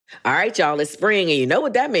All right, y'all, it's spring, and you know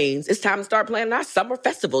what that means. It's time to start planning our summer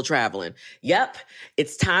festival traveling. Yep,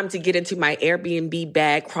 it's time to get into my Airbnb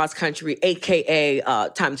bag cross-country, a.k.a.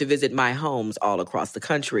 Time to visit my homes all across the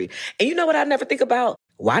country. And you know what I never think about?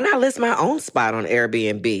 Why not list my own spot on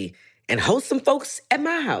Airbnb and host some folks at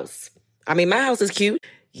my house? I mean, my house is cute.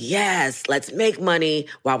 Yes, let's make money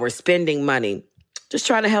while we're spending money. Just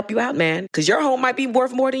trying to help you out, man, because your home might be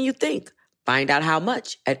worth more than you think. Find out how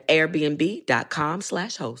much at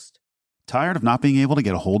airbnb.com/host. Tired of not being able to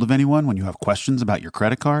get a hold of anyone when you have questions about your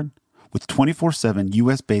credit card? With 24/7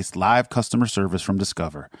 U.S.-based live customer service from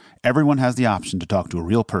Discover, everyone has the option to talk to a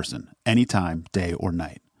real person anytime, day or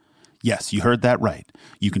night. Yes, you heard that right.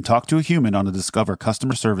 You can talk to a human on the Discover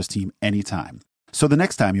customer service team anytime. So the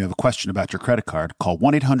next time you have a question about your credit card, call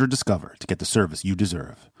 1-800-DISCOVER to get the service you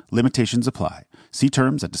deserve. Limitations apply. See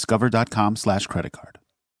terms at discover.com/creditcard.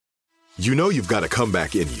 You know you've got a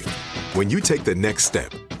comeback in you. When you take the next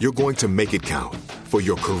step, you're going to make it count. For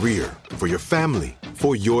your career, for your family,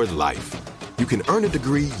 for your life. You can earn a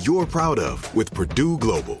degree you're proud of with Purdue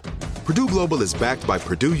Global. Purdue Global is backed by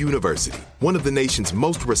Purdue University, one of the nation's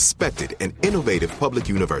most respected and innovative public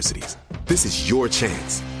universities. This is your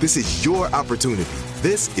chance. This is your opportunity.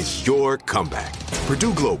 This is your comeback.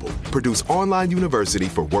 Purdue Global, Purdue's online university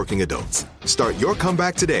for working adults. Start your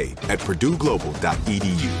comeback today at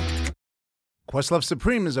purdueglobal.edu. Questlove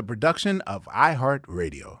Supreme is a production of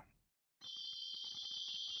iHeartRadio.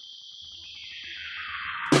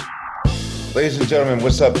 Ladies and gentlemen,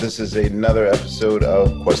 what's up? This is another episode of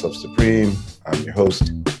Questlove Supreme. I'm your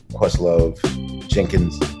host, Questlove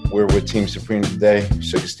Jenkins. We're with Team Supreme today.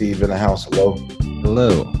 Sugar Steve in the house. Hello.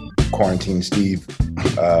 Hello. Quarantine Steve.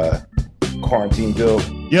 Quarantine Bill.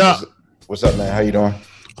 Yeah. What's up, man? How you doing?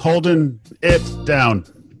 Holding it down.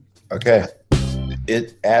 Okay.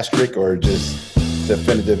 It asterisk or just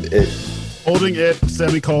definitive it? Holding it,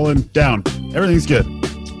 semicolon, down. Everything's good.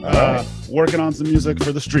 All right. Working on some music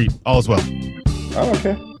for the street, all is well. Oh,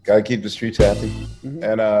 okay. Gotta keep the streets happy. Mm-hmm.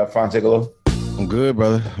 And Fontegolo? I'm good,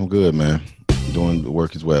 brother. I'm good, man. Doing the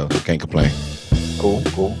work as well. Can't complain. Cool.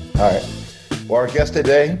 All right. Well, our guest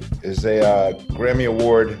today is a Grammy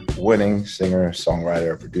Award-winning singer,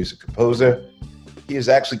 songwriter, producer, composer. He has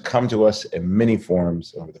actually come to us in many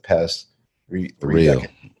forms over the past three decades.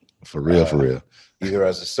 For real. Either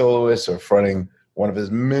as a soloist or fronting one of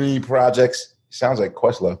his many projects. He sounds like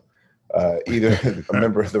Questlove. Either a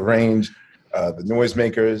member of The Range, the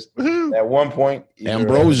Noisemakers. At one point,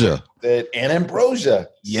 Ambrosia. Ambrosia.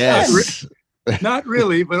 Yes. Not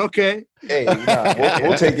really, but okay. Hey,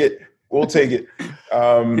 we'll take it.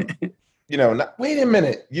 Wait a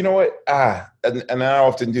minute. You know what? And I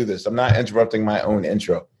often do this. I'm not interrupting my own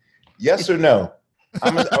intro. Yes or no?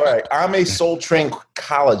 All right. I'm a Soul Train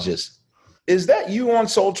collegeist. Is that you on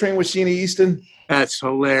Soul Train with Sheena Easton? That's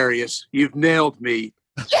hilarious. You've nailed me.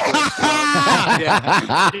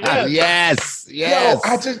 Yes. Wow.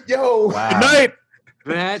 Good night.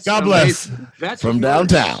 That's God bless. That's From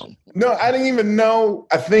downtown. No, I didn't even know.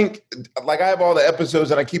 I think, I have all the episodes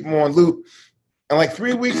and I keep them on loop. And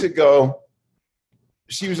 3 weeks ago,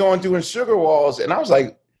 she was on doing Sugar Walls, and I was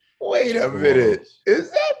like, wait a minute. Is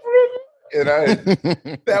that Brittany? And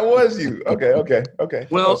that was you. Okay.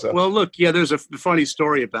 Well, look, there's a funny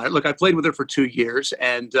story about it. Look, I played with her for 2 years,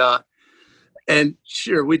 and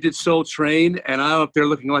sure, we did Soul Train, and I'm up there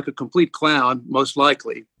looking like a complete clown, most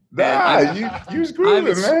likely. You was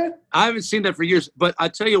grooving, man. I haven't seen that for years, but I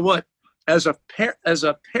tell you what, as a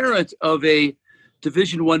parent of a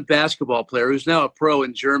Division I basketball player who's now a pro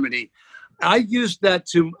in Germany, I used that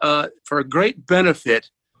for a great benefit.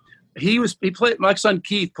 My son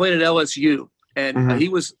Keith played at LSU, and he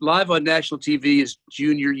was live on national TV his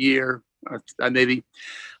junior year, maybe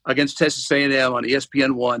against Texas A&M on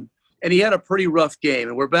ESPN1. And he had a pretty rough game.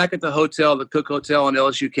 And we're back at the hotel, the Cook Hotel on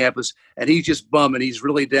LSU campus, and he's just bumming. He's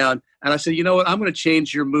really down. And I said, you know what? I'm going to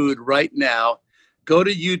change your mood right now. Go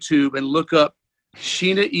to YouTube and look up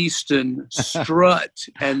Sheena Easton Strut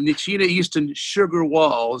and Sheena Easton Sugar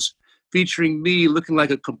Walls, featuring me looking like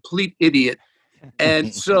a complete idiot.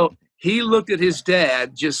 And so he looked at his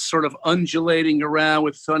dad just sort of undulating around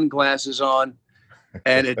with sunglasses on.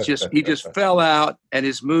 And he just fell out, and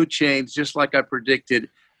his mood changed just like I predicted.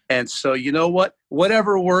 And so, you know what?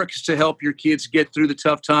 Whatever works to help your kids get through the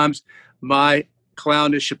tough times, my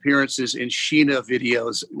clownish appearances in Sheena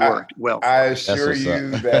videos worked well. I assure you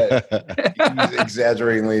that he's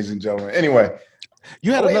exaggerating, ladies and gentlemen. Anyway.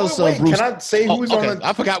 You had another song, Bruce. Can I say who's on the...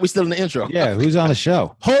 I forgot we're still in the intro. Yeah, who's on the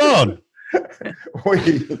show? Hold on.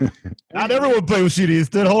 Not everyone played with Sheedy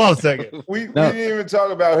Easton. Hold on a second. We didn't even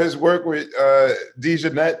talk about his work with Jack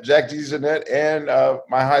DeJohnette, and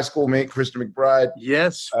my high school mate, Christian McBride.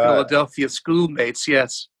 Yes, Philadelphia schoolmates,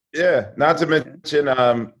 yes. Yeah, not to mention,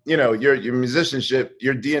 your musicianship,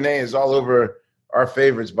 your DNA is all over our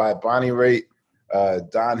favorites by Bonnie Raitt,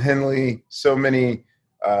 Don Henley, so many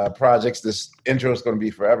projects. This intro is going to be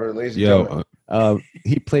forever, ladies and gentlemen.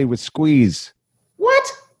 He played with Squeeze. What?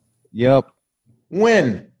 Yep.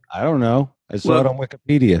 When? I don't know. I saw it on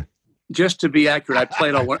Wikipedia. Just to be accurate, I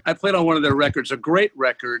played on one of their records, a great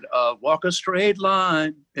record, "Walk a Straight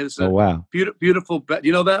Line." It's a beautiful.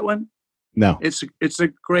 You know that one? No. It's a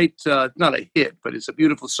great, not a hit, but it's a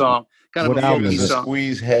beautiful song. Kind of What a album folky is it? song.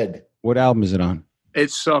 Squeeze Head. What album is it on?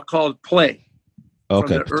 It's called "Play."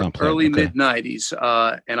 Okay, From the early mid '90s,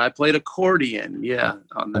 and I played accordion.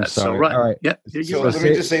 On that. I'm sorry. So right, All right. yeah. So let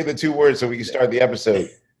me just say the two words so we can start the episode.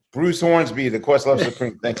 Bruce Hornsby, the Questlove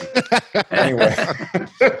Supreme. Thank you. Anyway,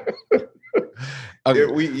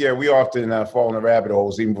 we often fall in the rabbit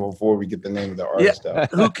holes even before we get the name of the artist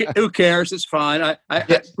out. Who cares? It's fine.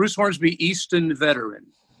 Bruce Hornsby, Easton veteran.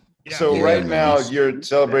 So right now you're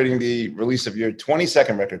celebrating the release of your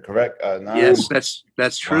 22nd record, correct? Yes,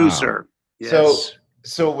 that's true, sir. Yes.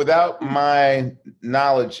 So without my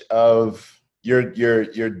knowledge of your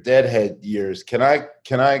Deadhead years, can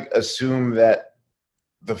I assume that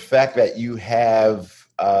the fact that you have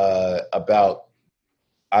about,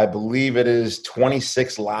 I believe it is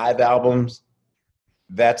 26 live albums,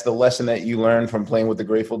 that's the lesson that you learned from playing with the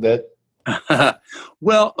Grateful Dead?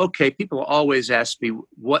 Well, okay. People always ask me,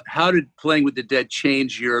 how did playing with the Dead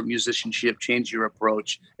change your musicianship, change your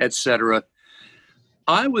approach, etc.?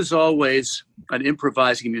 I was always an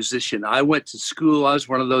improvising musician. I went to school. I was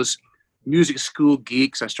one of those music school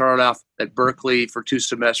geeks. I started off at Berkeley for 2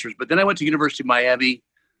 semesters, but then I went to University of Miami,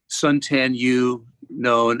 Suntan U,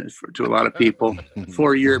 known to a lot of people,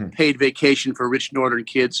 4-year paid vacation for rich northern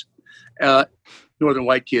kids, northern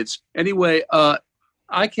white kids. Anyway,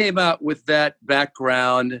 I came out with that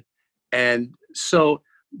background, and so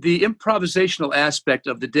the improvisational aspect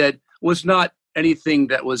of the Dead was not anything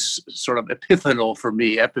that was sort of epiphanal for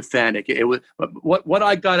me, epiphanic. It was what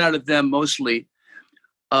I got out of them mostly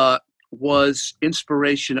was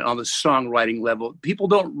inspiration on the songwriting level. People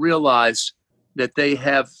don't realize that they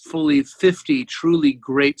have fully 50 truly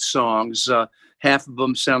great songs. Half of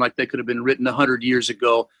them sound like they could have been written 100 years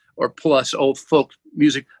ago or plus, old folk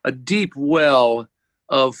music, a deep well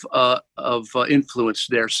of influence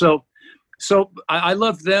there. So I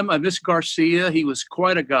love them. I miss Garcia. He was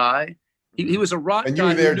quite a guy. He was a rock guy. And you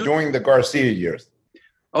were there during the Garcia years.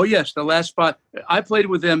 Oh, yes. The last spot. I played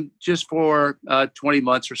with them just for 20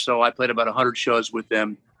 months or so. I played about 100 shows with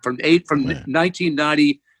them from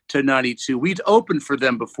 1990 to 92. We'd opened for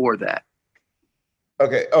them before that.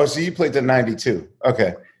 Okay. Oh, so you played to 92.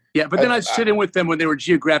 Okay. Yeah, but then I'd sit in with them when they were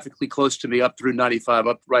geographically close to me up through 95,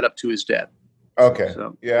 right up to his death. Okay.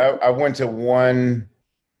 So, yeah, I went to one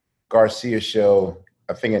Garcia show,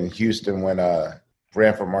 I think in Houston, when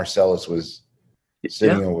Branford Marsalis was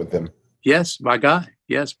sitting in with them. Yes, my guy.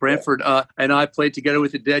 Yes, Branford and I played together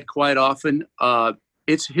with the Dead quite often.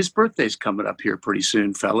 It's his birthday's coming up here pretty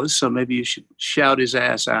soon, fellas, so maybe you should shout his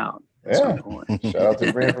ass out. Yeah, shout out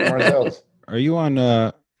to Branford Marsalis. Are you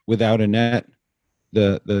on Without a Net,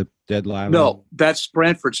 the Dead live? No, that's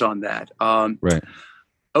Branford's on that. Right.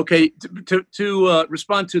 Okay, to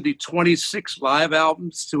respond to the 26 live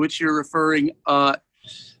albums to which you're referring,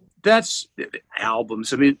 that's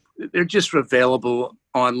albums. I mean, they're just available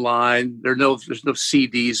online. There's no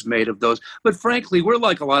CDs made of those. But frankly, we're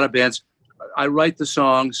like a lot of bands. I write the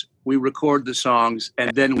songs, we record the songs,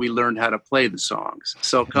 and then we learn how to play the songs.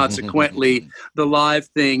 So consequently, the live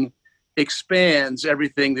thing expands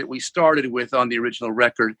everything that we started with on the original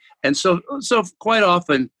record. And so quite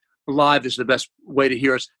often, live is the best way to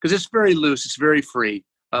hear us because it's very loose, it's very free.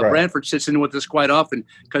 Right. Branford sits in with us quite often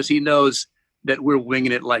because he knows that we're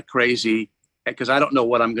winging it like crazy because I don't know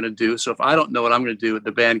what I'm going to do. So if I don't know what I'm going to do,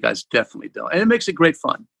 the band guys definitely don't. And it makes it great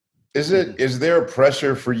fun. Is there a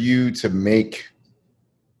pressure for you to make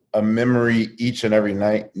a memory each and every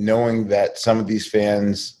night, knowing that some of these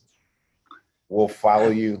fans will follow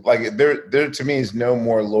you? Like there to me is no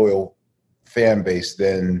more loyal fan base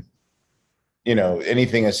than,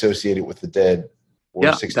 anything associated with the Dead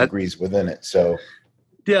or 6 Degrees within it. So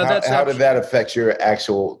how did that affect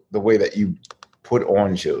the way that you put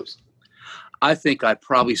on shows? I think I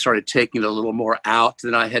probably started taking it a little more out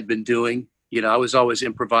than I had been doing. I was always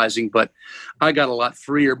improvising, but I got a lot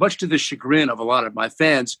freer, much to the chagrin of a lot of my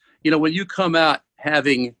fans. When you come out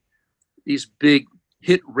having these big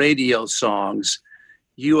hit radio songs,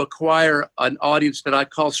 you acquire an audience that I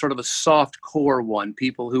call sort of a soft core one,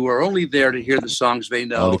 people who are only there to hear the songs they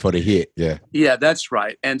know. Only for the hit, yeah. Yeah, that's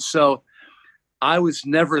right. And so I was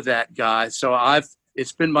never that guy. So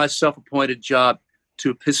it's been my self-appointed job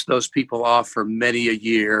to piss those people off for many a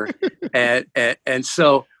year. and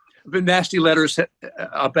so the nasty letters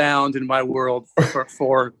abound in my world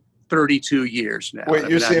for 32 years now. Wait,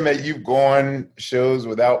 you're saying that you've gone shows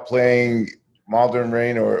without playing Modern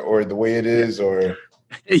Rain or The Way It Is, or?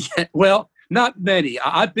 Yeah, well, not many.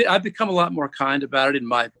 I've become a lot more kind about it in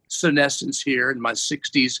my senescence here in my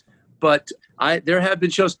 60s. But there have been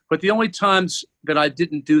shows. But the only times that I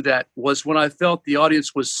didn't do that was when I felt the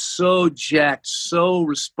audience was so jacked, so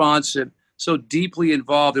responsive, so deeply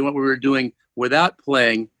involved in what we were doing without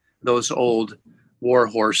playing those old war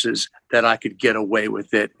horses that I could get away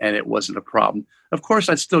with it, and it wasn't a problem. Of course,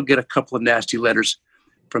 I'd still get a couple of nasty letters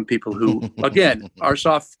from people who, again, are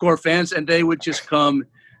softcore fans, and they would just come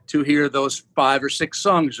to hear those 5 or 6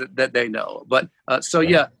 songs that they know. But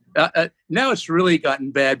now it's really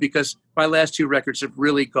gotten bad because my last 2 records have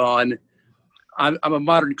really gone. I'm a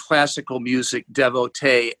modern classical music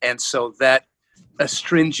devotee, and so that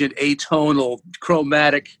astringent, atonal,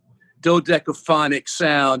 chromatic, dodecaphonic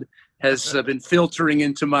sound has been filtering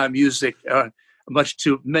into my music, much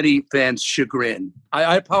to many fans' chagrin.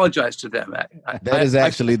 I apologize to them. That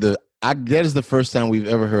is the first time we've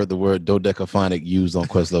ever heard the word dodecaphonic used on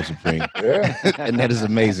Questlove Supreme. Yeah. And that is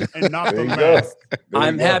amazing. And not the There you last. go.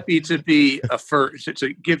 I'm happy to be a first,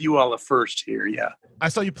 to give you all a first here. Yeah. I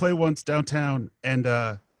saw you play once downtown, and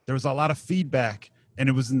there was a lot of feedback, and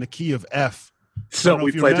it was in the key of F. So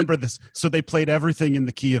we remember this. So they played everything in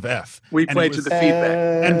the key of F. We played to the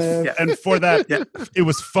feedback. And for that, it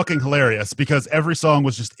was fucking hilarious because every song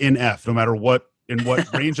was just in F, no matter what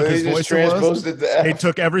range So of his they just voice it was. transposed it to F. They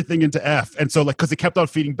took everything into F, and so because it kept on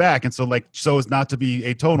feeding back, and so as not to be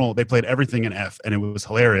atonal, they played everything in F, and it was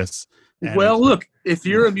hilarious. And Well, look, if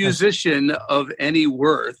you're a musician of any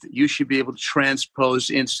worth, you should be able to transpose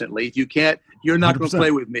instantly. If you can't, you're not going to 100%.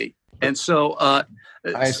 play with me. And so, I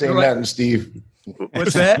ain't saying nothing, Steve.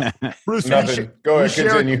 what's that? Bruce, Nothing. Go ahead,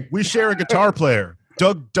 continue. we share a guitar player.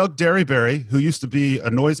 Doug Derryberry, who used to be a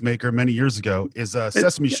noisemaker many years ago, is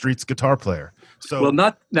Sesame Street's guitar player. So, Well,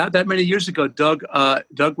 not that many years ago, Doug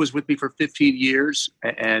was with me for 15 years,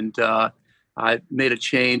 and I made a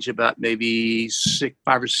change about maybe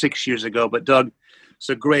 5 or 6 years ago. But Doug is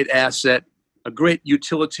a great asset, a great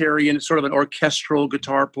utilitarian, sort of an orchestral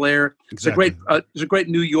guitar player. Exactly. There's a great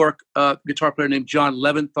New York guitar player named John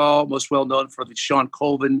Leventhal, most well known for the Sean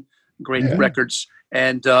Colvin great records.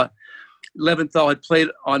 And Leventhal had played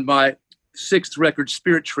on my 6th record,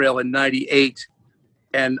 Spirit Trail, in '98,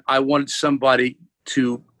 and I wanted somebody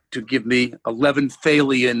to give me a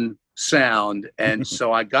Leventhalian sound, and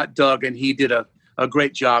so I got Doug, and he did a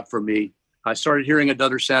great job for me. I started hearing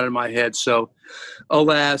another sound in my head, so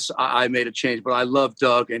alas, I made a change. But I love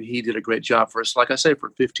Doug, and he did a great job for us, like I say,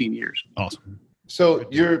 for 15 years. awesome. So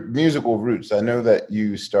your musical roots, I know that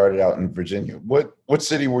you started out in Virginia. What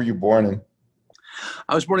city were you born in?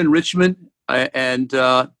 I was born in Richmond, and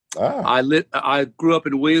I grew up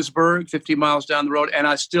in Williamsburg, 50 miles down the road, and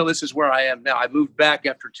this is where I am now. I moved back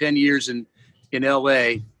after 10 years in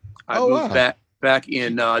L.A. I moved back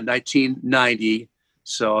in 1990,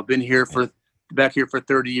 so I've been back here for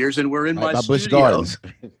 30 years, and we're in my By Busch studio. Gardens.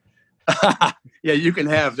 Yeah, you can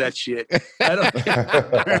have that shit.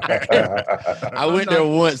 I went there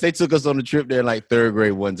once. They took us on a trip there in like 3rd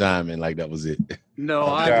grade one time, and like that was it. No,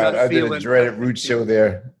 Oh, I'm God, not I did a feeling. dreaded root show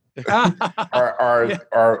there.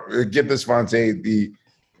 Our Get This Fonte, the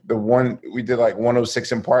one we did like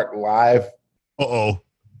 106 in Park live. Uh-oh.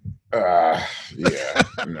 Yeah.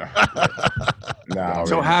 No.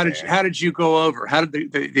 So how did you go over? How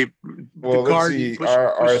did the Well, let's Garden see. push-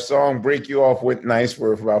 Our song "Break You Off" went nice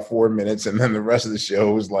for about 4 minutes, and then the rest of the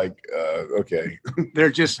show was like, okay. They're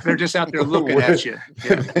just out there looking at you.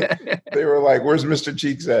 Yeah. They were like, "Where's Mr.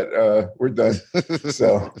 Cheeks at? We're done."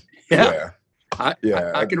 So Yeah.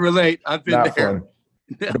 yeah, I can relate. I've been not there. fun.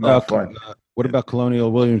 What Not about fun. what about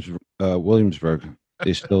Colonial Williamsburg?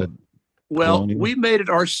 They still Well, Colonial? we made it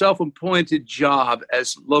our self-appointed job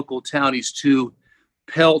as local townies to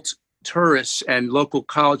pelt tourists and local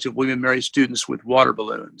College of William and Mary students with water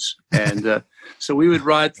balloons. And so we would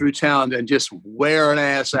ride through town and just wear an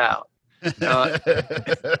ass out.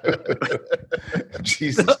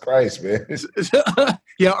 Jesus Christ, man.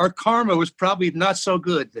 Yeah, our karma was probably not so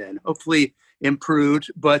good then. Hopefully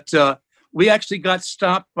improved. But we actually got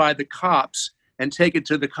stopped by the cops and taken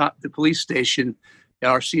to the police station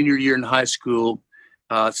our senior year in high school.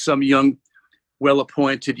 Some young,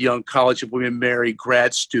 well-appointed young College of William and Mary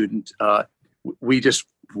grad student we just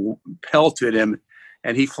pelted him,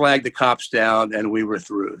 and he flagged the cops down, and we were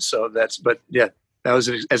through. So that was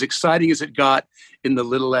as exciting as it got in the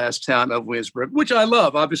little ass town of Williamsburg, which I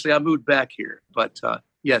love. Obviously, I moved back here, but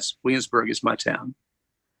yes, Williamsburg is my town.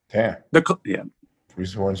 Damn. Yeah.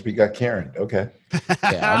 Bruce Hornsby got Karen. Okay.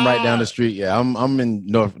 Yeah, I'm right down the street. Yeah, I'm in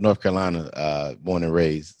North Carolina, born and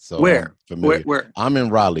raised. So where? Where? I'm in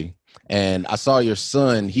Raleigh, and I saw your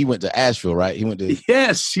son. He went to Asheville, right? He went to.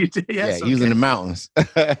 Yes, you did. Yes, yeah, he was in the mountains.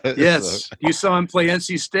 Yes, so. You saw him play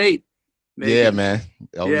NC State. Maybe. Yeah, man.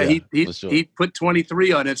 Oh, yeah, he put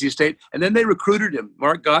 23 on NC State, and then they recruited him.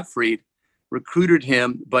 Mark Gottfried recruited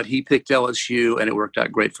him, but he picked LSU, and it worked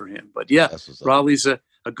out great for him. But yeah, Raleigh's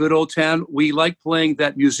a good old town. We like playing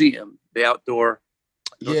that museum, the outdoor.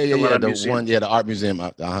 Museum. The art museum.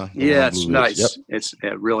 Yeah, it's nice. Yep. It's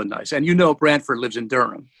really nice. And Branford lives in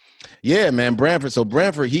Durham. Yeah, man, Branford. So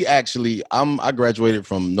Branford, he actually, I graduated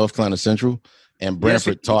from North Carolina Central, and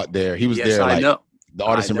Branford taught there. He was there like the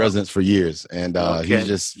artist in residence for years, and he's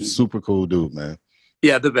just super cool dude, man.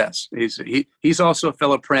 Yeah, the best. He's also a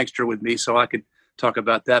fellow prankster with me, so I could talk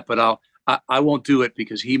about that, but I won't do it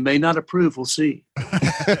because he may not approve. We'll see.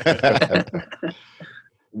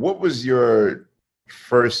 What was your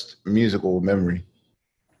first musical memory?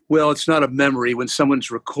 Well, it's not a memory. When someone's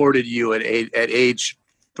recorded you at age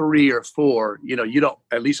 3 or 4, you don't,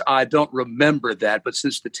 at least I don't remember that. But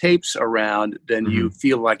since the tape's around, then you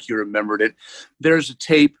feel like you remembered it. There's a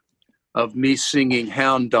tape of me singing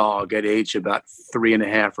Hound Dog at age about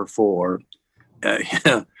 3.5 or 4.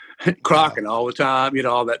 Crocking all the time,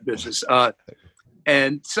 all that business.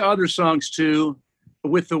 And some other songs too,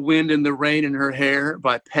 With the Wind and the Rain in Her Hair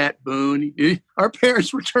by Pat Boone. Our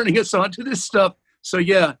parents were turning us on to this stuff. So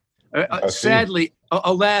yeah, sadly,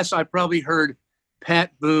 alas, I probably heard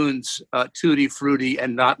Pat Boone's Tutti Frutti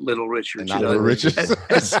and not Little Richard. Little Richard.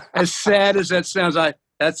 As sad as that sounds, that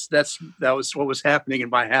was what was happening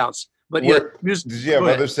in my house. But did you have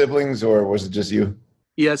other siblings, or was it just you?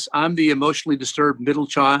 Yes, I'm the emotionally disturbed middle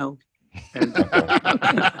child. And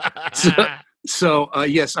so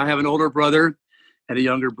yes, I have an older brother and a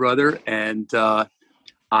younger brother, and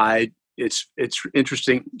it's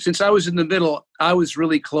interesting. Since I was in the middle, I was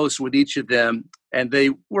really close with each of them, and they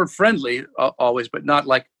were friendly always, but not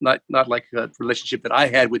like a relationship that I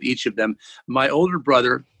had with each of them. My older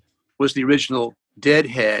brother was the original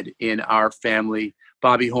deadhead in our family,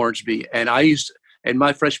 Bobby Hornsby, and in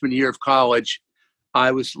my freshman year of college,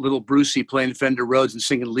 I was little Brucey playing Fender Rhodes and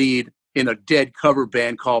singing lead in a Dead cover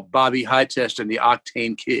band called Bobby Hightest and the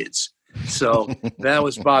Octane Kids. So that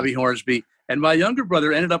was Bobby Hornsby. And my younger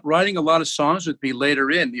brother ended up writing a lot of songs with me later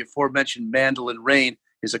in. The aforementioned Mandolin Rain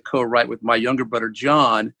is a co-write with my younger brother,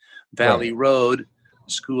 John. Valley Road,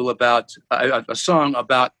 a song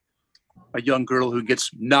about a young girl who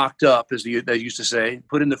gets knocked up, as they used to say,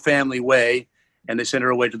 put in the family way, and they send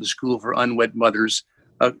her away to the school for unwed mothers.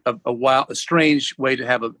 A strange way to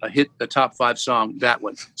have a hit, a top 5 song, that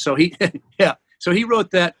one. So he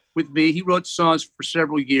wrote that with me. He wrote songs for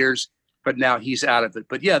several years, but now he's out of it.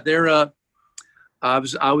 But yeah, I'm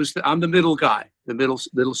the middle guy, the middle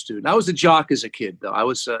student. I was a jock as a kid, though. I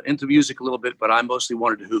was into music a little bit, but I mostly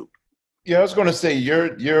wanted to hoop. Yeah, I was going to say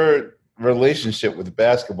your relationship with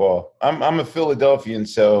basketball. I'm a Philadelphian,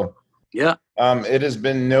 so yeah. It has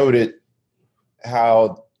been noted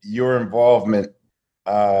how your involvement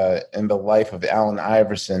in the life of Allen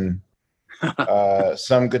Iverson,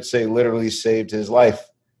 some could say literally saved his life.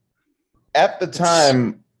 At the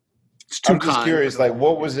time, I'm just curious, like,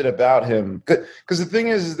 what was it about him? Because the thing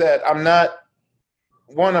is that I'm not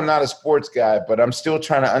a sports guy, but I'm still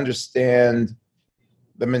trying to understand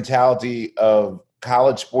the mentality of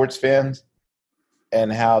college sports fans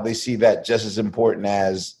and how they see that just as important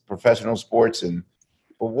as professional sports.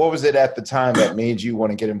 But what was it at the time that made you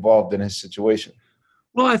want to get involved in his situation?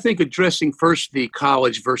 Well, I think addressing first the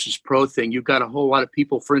college versus pro thing, you've got a whole lot of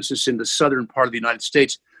people, for instance, in the southern part of the United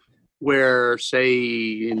States, where, say,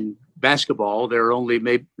 in basketball, they're only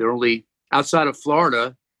outside of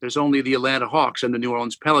Florida, there's only the Atlanta Hawks and the New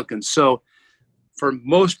Orleans Pelicans. So for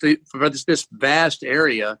this vast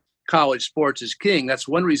area, college sports is king. That's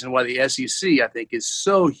one reason why the SEC, I think, is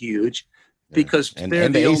so huge, because they're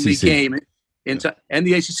the only game in town, and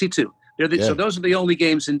the ACC too. So those are the only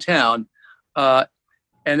games in town.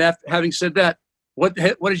 And having said that, what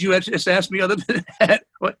did you just ask me other than that?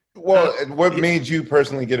 What made you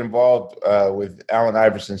personally get involved with Allen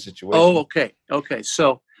Iverson's situation? Oh, okay.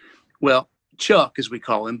 So, well, Chuck, as we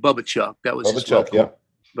call him, Bubba Chuck. That was his Chuck. Yeah.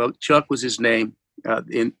 Chuck was his name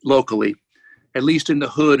locally, at least in the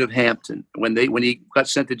hood of Hampton. When he got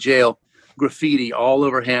sent to jail, graffiti all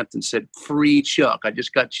over Hampton said "Free Chuck." I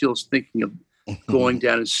just got chills thinking going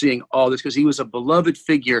down and seeing all this, because he was a beloved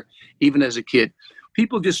figure even as a kid.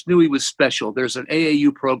 People just knew he was special. There's an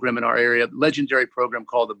AAU program in our area, legendary program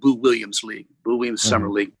called the Boo Williams League, Boo Williams Summer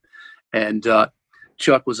League. And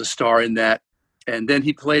Chuck was a star in that. And then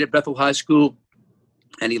he played at Bethel High School,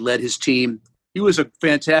 and he led his team. He was a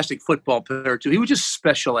fantastic football player, too. He was just a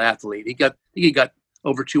special athlete. He got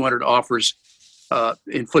over 200 offers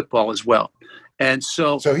in football as well. And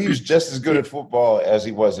so he was just as good at football as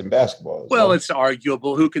he was in basketball. Well, it's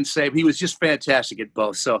arguable. Who can say? He was just fantastic at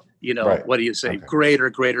both. So, What do you say? Okay.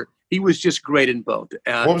 Greater. He was just great in both.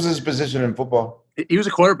 What was his position in football? He was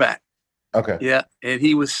a quarterback. Okay. Yeah, and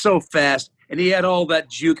he was so fast, and he had all that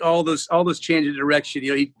juke, all those changes of direction.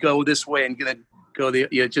 He'd go this way and then go the.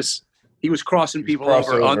 He was crossing people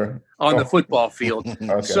over on the football field.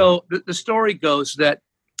 Okay. So the story goes that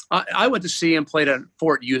I went to see him, played at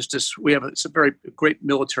Fort Eustis. We have a very great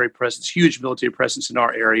military presence, huge military presence in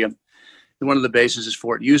our area. And one of the bases is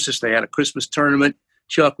Fort Eustis. They had a Christmas tournament.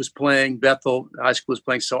 Chuck was playing. Bethel High School was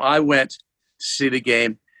playing. So I went to see the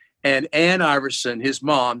game. And Ann Iverson, his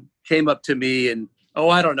mom, came up to me and,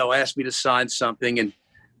 asked me to sign something. And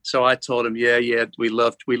so I told him, yeah, we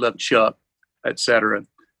love Chuck, et cetera.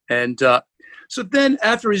 And so then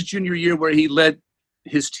after his junior year, where he led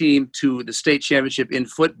his team to the state championship in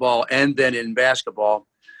football and then in basketball,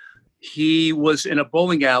 he was in a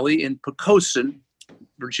bowling alley in Poquoson,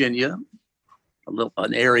 Virginia,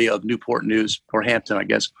 an area of Newport News, or Hampton, I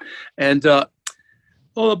guess. And a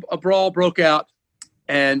brawl broke out,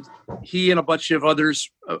 and he and a bunch of others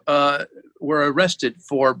were arrested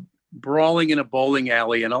for brawling in a bowling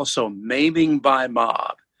alley and also maiming by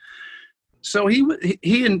mob. So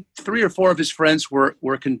he and 3 or 4 of his friends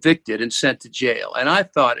were convicted and sent to jail. And I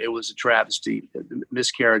thought it was a travesty, a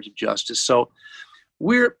miscarriage of justice. So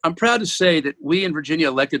I'm proud to say that we in Virginia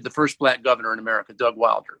elected the first black governor in America, Doug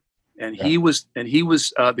Wilder. And he was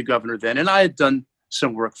the governor then. And I had done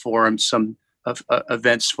some work for him, some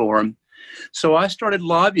events for him. So I started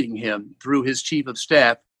lobbying him through his chief of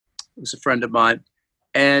staff, who was a friend of mine.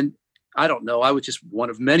 And I don't know, I was just one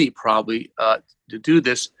of many probably to do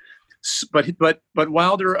this. But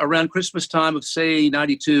Wilder, around Christmas time of, say,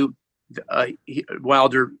 92, Doug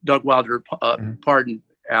Wilder pardoned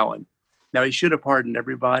Allen. Now, he should have pardoned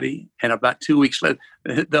everybody. And about 2 weeks later,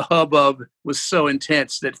 the hubbub was so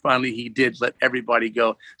intense that finally he did let everybody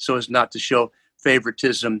go, so as not to show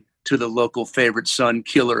favoritism to the local favorite son,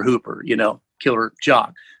 Killer Hooper, Killer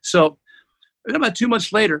Jock. So about 2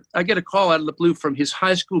 months later, I get a call out of the blue from his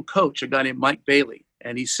high school coach, a guy named Mike Bailey.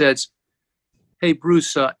 And he says, "Hey,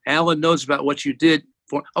 Bruce, Alan knows about what you did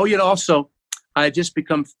for." Also, I had just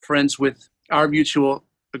become friends with our mutual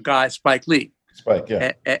guy, Spike Lee. Spike,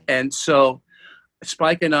 yeah. And so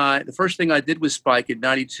Spike and I, the first thing I did with Spike in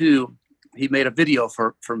 92, he made a video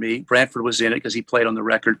for me. Branford was in it because he played on the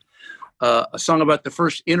record. A song about the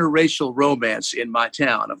first interracial romance in my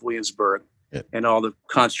town of Williamsburg, and all the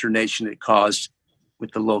consternation it caused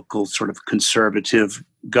with the local sort of conservative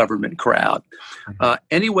government crowd.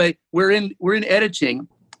 Anyway, we're in editing,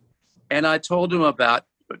 and I told him about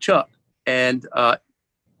Chuck. And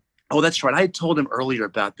that's right, I had told him earlier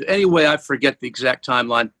about that. Anyway, I forget the exact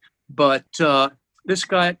timeline, but this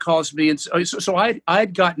guy calls me, and so I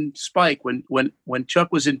had gotten Spike when Chuck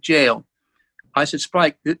was in jail. I said,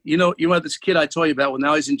 "Spike, you know this kid I told you about? Well,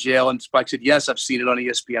 now he's in jail." And Spike said, "Yes, I've seen it on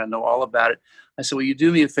ESPN. I know all about it." I said, "Will you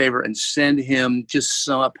do me a favor and send him just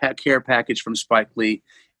some care package from Spike Lee?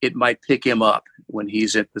 It might pick him up when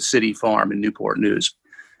he's at the City Farm in Newport News."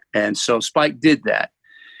 And so Spike did that.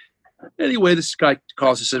 Anyway, this guy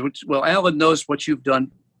calls and says, "Well, Alan knows what you've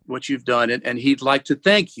done, and he'd like to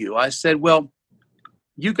thank you." I said, "Well,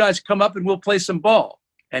 you guys come up and we'll play some ball."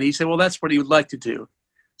 And he said, "Well, that's what he would like to do."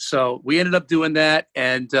 So we ended up doing that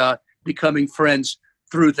and becoming friends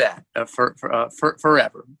through that for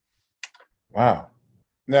forever. Wow.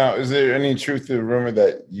 Now, is there any truth to the rumor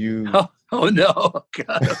that you... Oh no.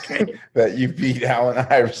 God, okay. that you beat Allen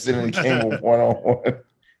Iverson in a game of one-on-one?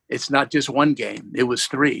 It's not just one game. It was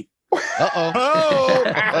 3. Uh-oh. Oh,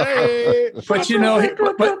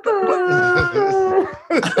 but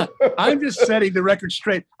I'm just setting the record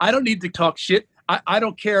straight. I don't need to talk shit. I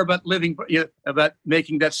don't care about about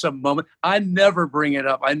making that some moment. I never bring it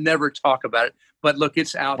up. I never talk about it. But look,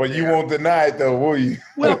 it's out there. But you won't deny it, though, will you?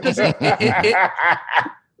 Well,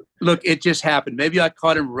 look, it just happened. Maybe I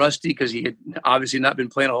caught him rusty because he had obviously not been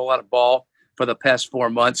playing a whole lot of ball for the past 4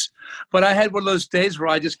 months. But I had one of those days where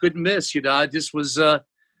I just couldn't miss. I just was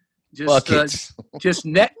just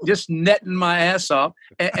netting my ass off,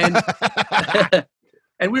 and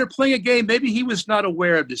and we were playing a game. Maybe he was not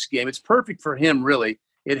aware of this game. It's perfect for him, really.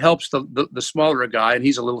 it helps the smaller guy, and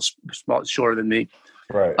he's a little shorter than me.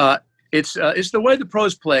 Right. It's the way the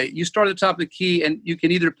pros play. You start at the top of the key, and you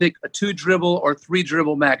can either pick a 2 dribble or 3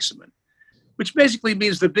 dribble maximum, which basically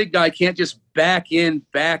means the big guy can't just back into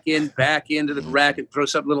the rack and throw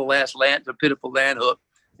some little a pitiful land hook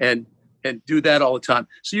and do that all the time.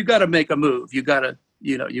 So you got to make a move. You got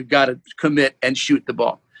to commit and shoot the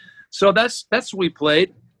ball. So that's what we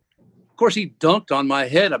played. Of course, he dunked on my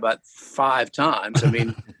head about 5 times. I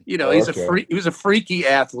mean, he was a freaky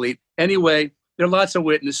athlete. Anyway, there are lots of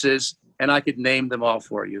witnesses, and I could name them all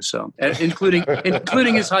for you. So, including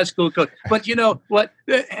his high school coach. But you know what?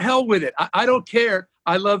 Hell with it. I don't care.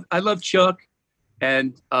 I love Chuck,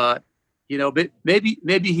 and maybe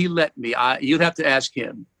he let me. You'd have to ask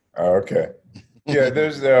him. Okay. Yeah,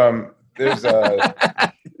 there's a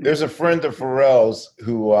friend of Pharrell's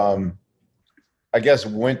who I guess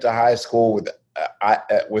went to high school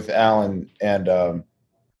with Alan, and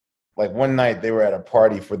like one night they were at a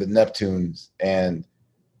party for the Neptunes, and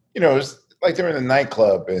it was like they were in a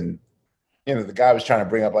nightclub, and the guy was trying to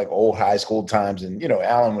bring up like old high school times, and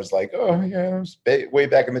Alan was like, oh yeah, it was way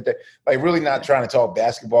back in the day, like really not trying to talk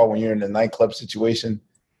basketball when you're in a nightclub situation.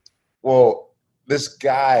 Well, this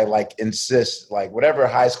guy like insists, like whatever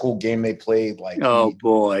high school game they played, like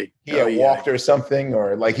he had walked or something,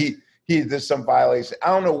 or like he did some violation. I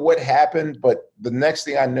don't know what happened, but the next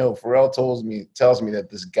thing I know, Pharrell tells me that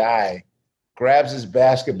this guy grabs his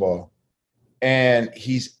basketball and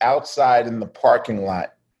he's outside in the parking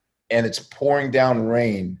lot and it's pouring down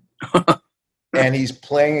rain and he's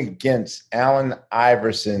playing against Allen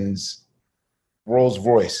Iverson's Rolls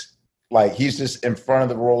Royce. Like he's just in front of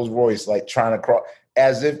the Rolls Royce, like trying to cross,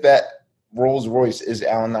 as if that Rolls Royce is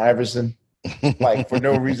Allen Iverson, like for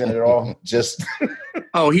no reason at all. Just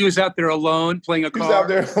he was out there alone playing a car. He was out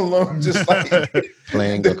there alone, just like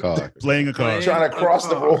playing a car, trying to cross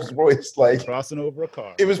the Rolls Royce, like crossing over a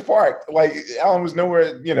car. It was parked. Like Allen was nowhere.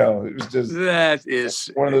 It was just that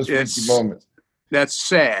is one of those freaky moments. That's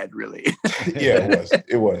sad, really. Yeah,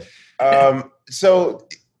 it was. So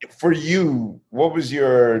for you, what was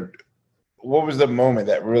the moment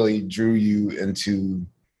that really drew you into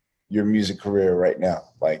your music career right now?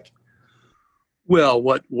 Like, well,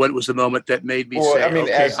 what was the moment that made me say, I mean,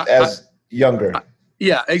 okay, as younger.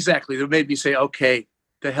 Yeah, exactly. That made me say, okay,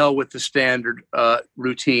 the hell with the standard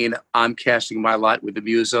routine. I'm casting my lot with the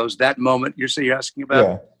musos. That moment you're asking about?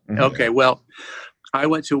 Yeah. Mm-hmm. Okay, well, I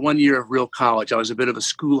went to 1 year of real college. I was a bit of a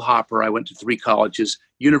school hopper. I went to 3 colleges.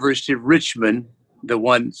 University of Richmond, the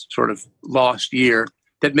one sort of lost year,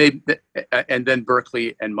 and then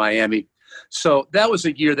Berkeley and Miami. So that was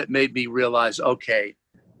a year that made me realize, okay,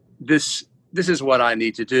 this is what I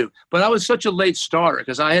need to do. But I was such a late starter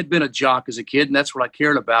because I had been a jock as a kid, and that's what I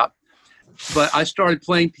cared about. But I started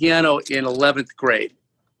playing piano in 11th grade.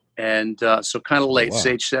 And so kind of late,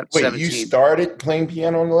 age 17. Wait, you started playing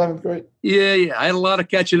piano in 11th grade? Yeah. I had a lot of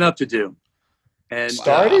catching up to do. And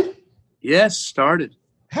started? Yes, started.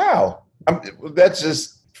 How? That's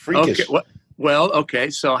just freakish. Okay, well,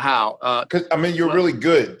 okay. So how? Because you're really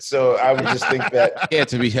good. So I would just think that. Yeah,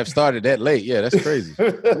 have started that late. Yeah, that's crazy.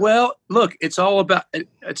 Well, look, it's all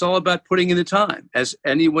about putting in the time, as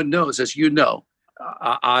anyone knows, as you know.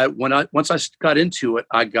 Once I got into it,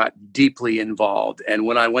 I got deeply involved. And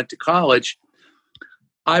when I went to college,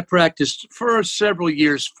 I practiced for several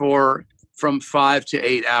years from 5 to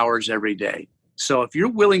 8 hours every day. So if you're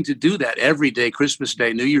willing to do that every day, Christmas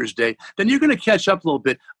Day, New Year's Day, then you're going to catch up a little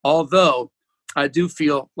bit. Although I do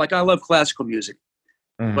feel like I love classical music,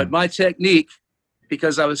 but my technique,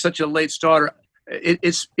 because I was such a late starter,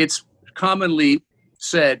 it's commonly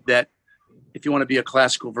said that if you want to be a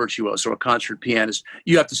classical virtuoso or a concert pianist,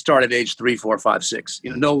 you have to start at age 3, 4, 5, 6.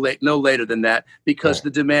 No later than that, because the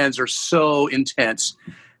demands are so intense.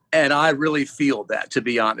 And I really feel that, to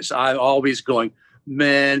be honest. I'm always going,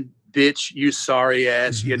 man, bitch, you sorry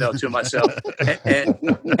ass, to myself.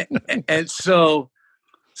 and so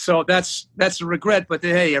that's a regret. But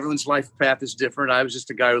hey, everyone's life path is different. I was just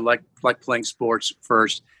a guy who liked playing sports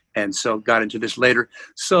first, and so got into this later.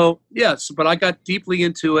 So yes, but I got deeply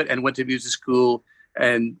into it and went to music school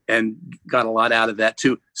and got a lot out of that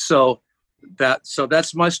too. So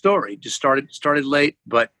that's my story. Just started late,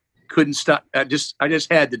 but couldn't stop. I just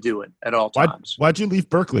had to do it at all times. Why'd you leave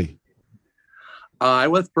Berkeley? I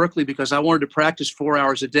left Berkeley because I wanted to practice 4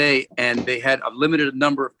 hours a day, and they had a limited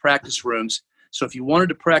number of practice rooms. So if you wanted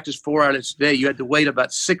to practice 4 hours a day, you had to wait about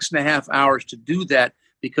 6.5 hours to do that,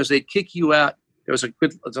 because they'd kick you out. There was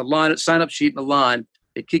a sign-up sheet in the line.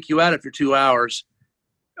 They'd kick you out after 2 hours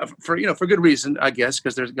for good reason, I guess,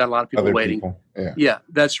 because there's got a lot of people waiting. Yeah,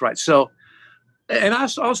 that's right. So, and I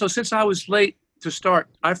also, since I was late, to start,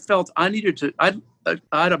 I felt I needed to,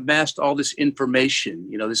 I'd amassed all this information,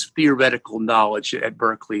 this theoretical knowledge at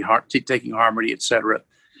Berklee, taking harmony, et cetera.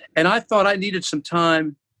 And I thought I needed some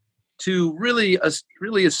time to really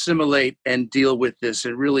assimilate and deal with this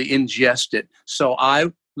and really ingest it. So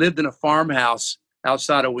I lived in a farmhouse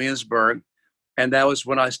outside of Williamsburg. And that was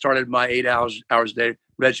when I started my 8 hours a day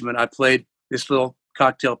regimen. I played this little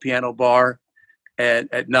cocktail piano bar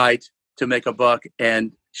at night to make a buck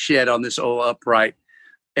and shed on this old upright.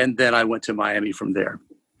 And then I went to Miami from there.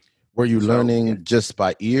 Were you learning just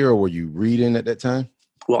by ear, or were you reading at that time?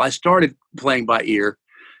 Well, I started playing by ear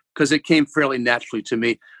because it came fairly naturally to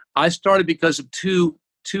me. I started because of two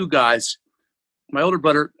guys. My older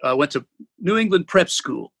brother went to New England prep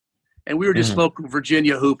school, and we were just local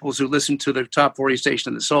Virginia hooples who listened to the top 40 station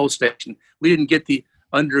and the soul station. We didn't get the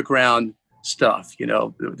underground stuff,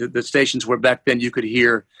 the stations where back then you could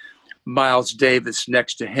hear Miles Davis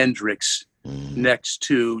next to Hendrix, next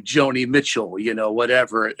to Joni Mitchell,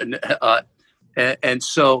 whatever. And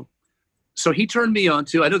so he turned me on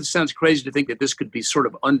to, I know this sounds crazy to think that this could be sort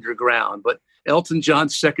of underground, but Elton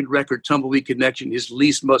John's second record, Tumbleweed Connection, his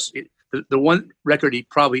the one record he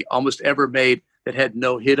probably almost ever made that had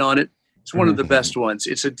no hit on it. It's one of the best ones.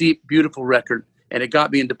 It's a deep, beautiful record, and it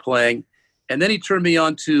got me into playing. And then he turned me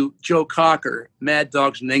on to Joe Cocker, Mad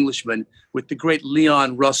Dogs and Englishmen, with the great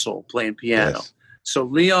Leon Russell playing piano. Yes. So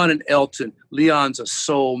Leon and Elton, Leon's a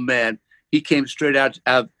soul man. He came straight out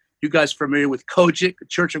of, you guys familiar with Kojic,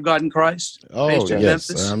 Church of God in Christ? Oh, yes.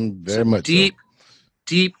 Memphis? I'm very much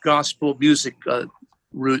deep gospel music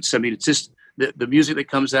roots. I mean, it's just the music that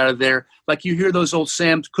comes out of there. Like you hear those old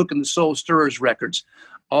Sam Cooke and the Soul Stirrers records.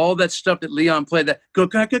 All that stuff that Leon played, all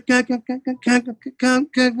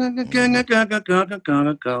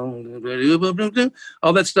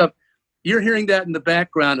that stuff, you're hearing that in the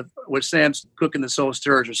background of what Sam Cooke and the Soul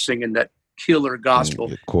Stirrers are singing, that killer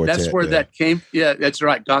gospel. Quartet, that's where that came. Yeah, that's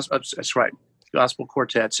right. That's right. Gospel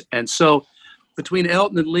quartets. And so between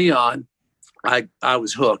Elton and Leon, I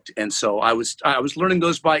was hooked. And so I was learning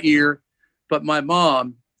those by ear. But my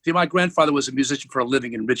grandfather was a musician for a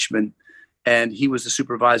living in Richmond, and he was the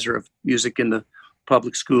supervisor of music in the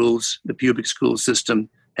public schools, the public school system.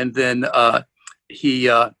 And then he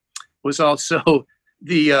was also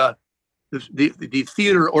the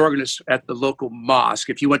theater organist at the local mosque.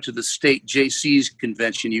 If you went to the state JC's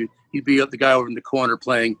convention, he'd be the guy over in the corner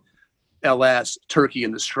playing LS, Turkey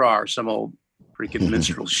in the Straw, or some old freaking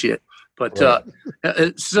minstrel shit. But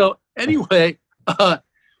so anyway,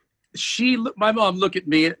 my mom looked at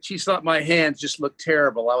me and she thought my hands just looked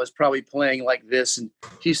terrible. I was probably playing like this. And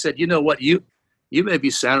she said, you know what, you may be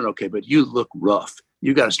sounding okay, but you look rough.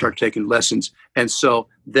 You got to start taking lessons. And so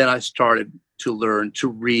then I started to learn to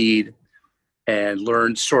read and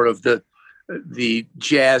learn sort of the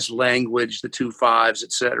jazz language, the 2/5s,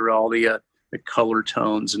 et cetera, all the color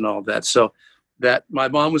tones and all that. So that my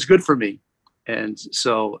mom was good for me. And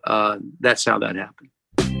so that's how that happened.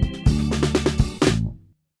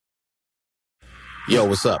 Yo,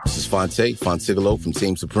 what's up? This is Fontigolo from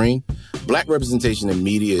Team Supreme. Black representation in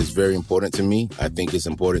media is very important to me. I think it's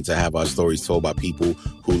important to have our stories told by people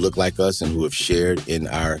who look like us and who have shared in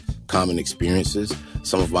our common experiences.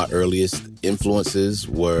 Some of my earliest influences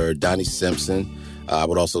were Donnie Simpson. I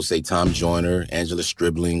would also say Tom Joyner, Angela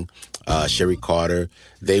Stribling, Sherry Carter.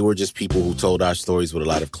 They were just people who told our stories with a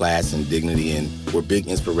lot of class and dignity and were big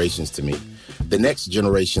inspirations to me. The next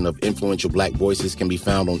generation of influential Black voices can be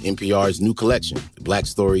found on NPR's new collection, Black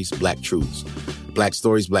Stories, Black Truths. Black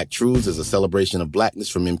Stories, Black Truths is a celebration of Blackness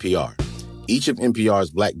from NPR. Each of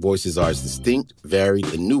NPR's Black voices are as distinct, varied,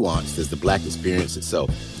 and nuanced as the Black experience itself.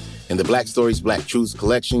 In the Black Stories, Black Truths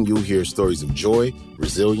collection, you'll hear stories of joy,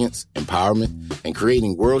 resilience, empowerment, and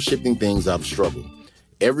creating world-shifting things out of struggle.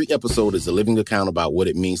 Every episode is a living account about what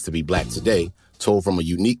it means to be Black today, told from a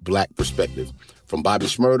unique Black perspective. From Bobby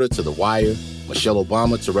Shmurda to The Wire, Michelle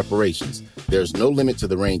Obama to reparations, there's no limit to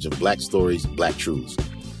the range of Black stories, Black truths.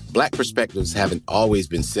 Black perspectives haven't always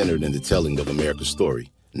been centered in the telling of America's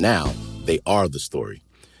story. Now, they are the story.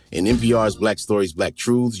 In NPR's Black Stories, Black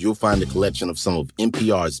Truths, you'll find a collection of some of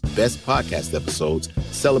NPR's best podcast episodes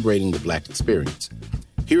celebrating the Black experience.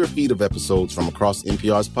 Hear a feed of episodes from across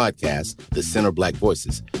NPR's podcast, The Center Black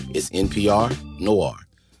Voices. It's NPR Noir.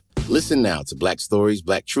 Listen now to Black Stories,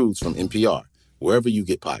 Black Truths from NPR, wherever you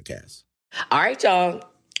get podcasts. All right, y'all.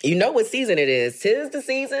 You know what season it is. 'Tis the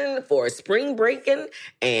season for spring breaking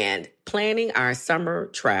and planning our summer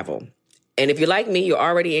travel. And if you're like me, you're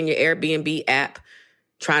already in your Airbnb app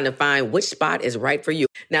trying to find which spot is right for you.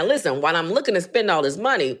 Now, listen, while I'm looking to spend all this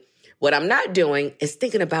money, what I'm not doing is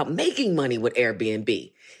thinking about making money with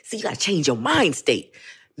Airbnb. See, you got to change your mind state.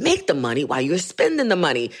 make the money while you're spending the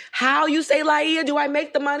money. How, you say, Laia, do I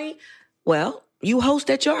make the money? Well, you host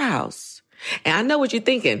at your house. And I know what you're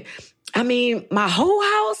thinking. I mean, my whole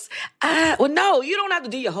house? Well, no, you don't have to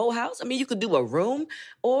do your whole house. I mean, you could do a room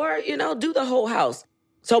or, do the whole house.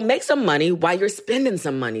 So make some money while you're spending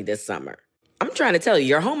some money this summer. I'm trying to tell you,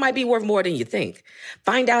 your home might be worth more than you think.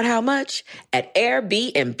 Find out how much at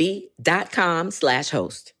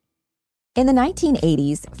airbnb.com/host. In the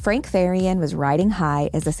 1980s, Frank Farian was riding high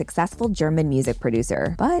as a successful German music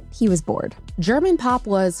producer, but he was bored. German pop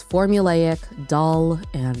was formulaic, dull,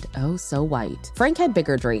 and oh so white. Frank had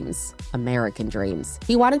bigger dreams, American dreams.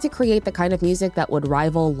 He wanted to create the kind of music that would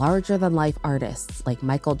rival larger-than-life artists like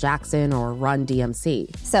Michael Jackson or Run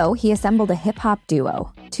DMC. So he assembled a hip-hop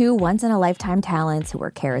duo, two once-in-a-lifetime talents who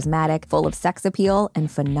were charismatic, full of sex appeal, and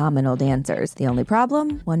phenomenal dancers. The only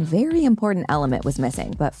problem? One very important element was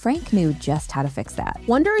missing, but Frank knew just how to fix that.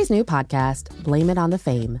 Wondery's new podcast, Blame It on the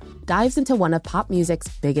Fame, dives into one of pop music's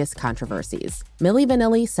biggest controversies. Milli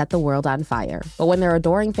Vanilli set the world on fire, but when their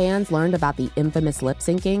adoring fans learned about the infamous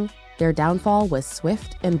lip-syncing, their downfall was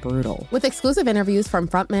swift and brutal. With exclusive interviews from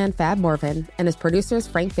frontman Fab Morvan and his producers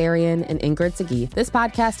Frank Farian and Ingrid Seguí, this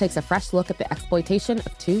podcast takes a fresh look at the exploitation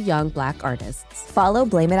of two young Black artists. Follow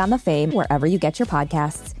Blame It on the Fame wherever you get your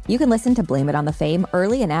podcasts. You can listen to Blame It on the Fame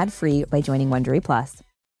early and ad-free by joining Wondery Plus.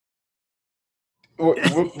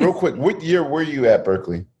 Real quick, what year were you at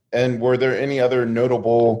Berkeley? And were there any other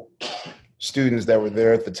notable students that were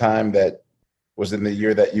there at the time that was in the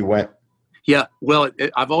year that you went? Yeah, well,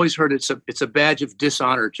 I've always heard it's a badge of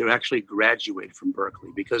dishonor to actually graduate from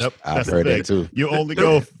Berkeley because I've heard that too. You only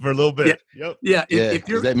go for a little bit. Yeah. If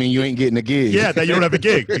does that mean you ain't getting a gig? Yeah, that you don't have a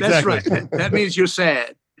gig. That's right. That means you're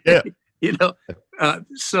sad. Yeah.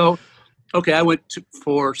 So, okay, I went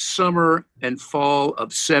for summer and fall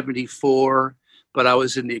of 74. But I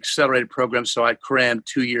was in the accelerated program, so I crammed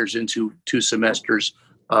 2 years into 2 semesters.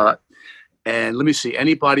 And let me see,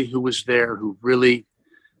 anybody who was there who really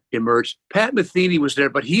emerged. Pat Metheny was there,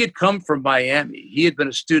 but he had come from Miami. He had been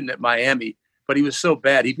a student at Miami, but he was so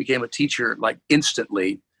bad, he became a teacher like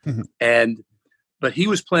instantly. Mm-hmm. But he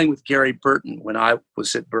was playing with Gary Burton when I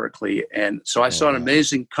was at Berkeley. And so I saw an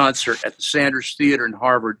amazing concert at the Sanders Theater in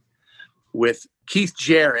Harvard with Keith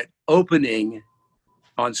Jarrett opening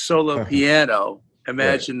on solo piano,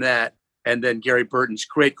 imagine that, and then Gary Burton's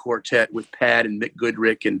great quartet with Pat and Mick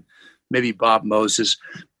Goodrick and maybe Bob Moses.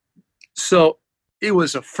 So it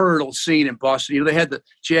was a fertile scene in Boston. They had the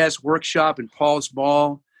jazz workshop in Paul's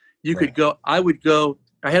Mall. You could go. I would go.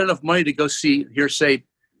 I had enough money to go see, say,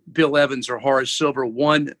 Bill Evans or Horace Silver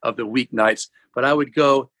one of the weeknights, but I would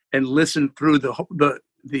go and listen through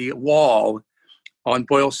the wall on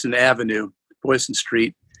Boylston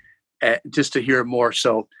Street, just to hear more.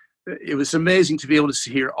 So it was amazing to be able to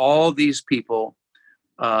hear all these people,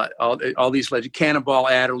 all these legends, Cannonball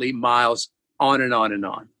Adderley, Miles, on and on and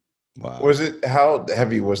on. Wow. How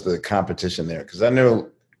heavy was the competition there? Because I know,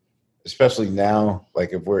 especially now,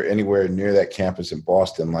 like if we're anywhere near that campus in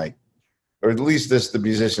Boston, like, or at least the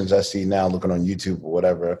musicians I see now looking on YouTube or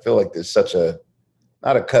whatever, I feel like there's such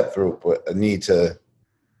not a cutthroat, but a need to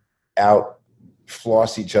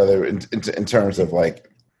floss each other in terms of like,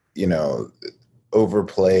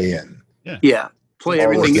 overplay and play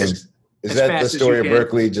everything. Is that the story of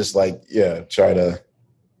Berkeley? Just like, try to.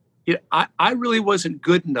 Yeah, I really wasn't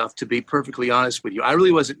good enough, to be perfectly honest with you. I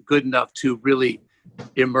really wasn't good enough to really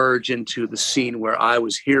emerge into the scene where I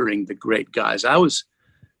was hearing the great guys. I was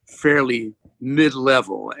fairly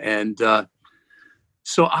mid-level. And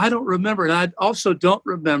so I don't remember. And I also don't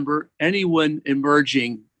remember anyone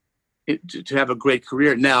emerging to have a great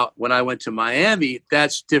career. Now, when I went to Miami,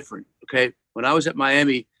 that's different. Okay. When I was at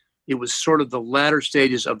Miami, it was sort of the latter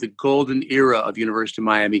stages of the golden era of University of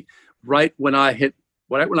Miami. Right when I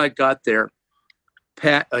got there,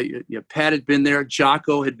 Pat had been there.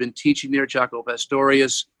 Jocko had been teaching there. Jocko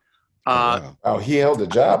Pastorius. He held a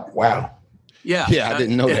job. Wow. Yeah. Yeah, I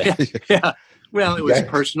didn't know that. Yeah. Well, it was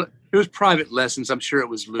personal. It was private lessons. I'm sure it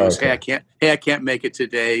was loose. Okay. Hey, I can't make it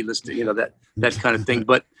today. Listen, that kind of thing.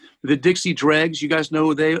 But the Dixie Dregs, you guys know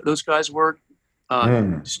who those guys were?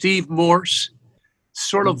 Steve Morse,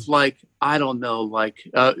 sort of like, I don't know, like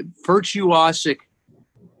virtuosic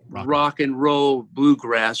rock and roll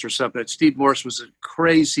bluegrass or something. Steve Morse was a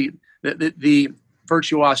crazy, the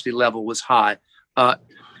virtuosity level was high.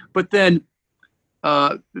 But then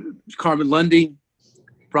Carmen Lundy,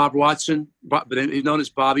 Rob Watson, but he's known as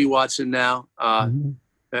Bobby Watson now, and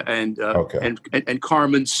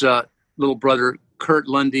Carmen's little brother, Kurt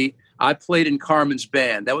Lundy. I played in Carmen's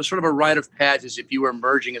band. That was sort of a rite of passage. If you were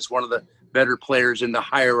emerging as one of the better players in the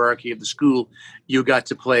hierarchy of the school, you got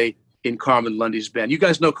to play in Carmen Lundy's band. You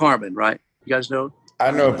guys know Carmen, right? You guys know?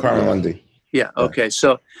 I know Carmen Lundy. Yeah. Okay.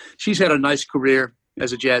 So she's had a nice career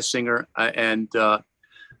as a jazz singer,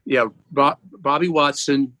 Bobby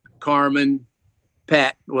Watson, Carmen,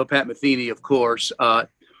 Pat Metheny, of course. So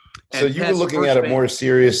you were looking at a more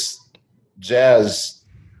serious jazz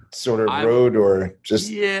sort of road, or just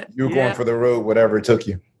you were going for the road, whatever it took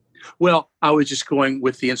you? Well, I was just going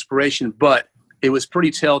with the inspiration, but it was pretty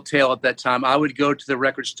telltale at that time. I would go to the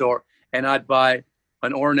record store and I'd buy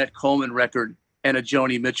an Ornette Coleman record and a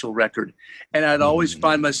Joni Mitchell record. And I'd always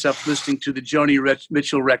find myself listening to the Joni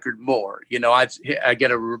Mitchell record more. You know, I'd get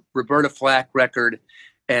a Roberta Flack record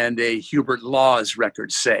and a Hubert Laws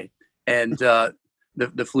record, say, and the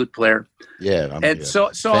flute player. Yeah. So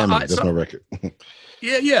that's my record.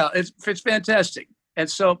 yeah, it's fantastic. And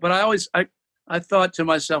so, but I thought to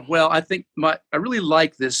myself, well, I think I really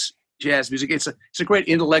like this jazz music. It's a great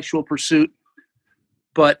intellectual pursuit,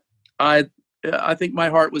 but I think my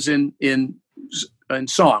heart was in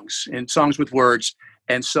songs with words.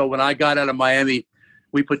 And so when I got out of Miami,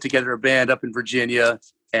 we put together a band up in Virginia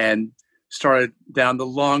and started down the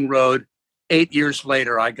long road. 8 years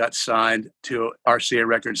later, I got signed to RCA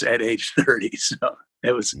Records at age 30. So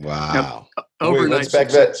it was wow. Let's back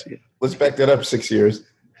that up 6 years.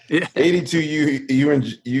 Yeah. 82,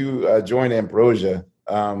 you joined Ambrosia.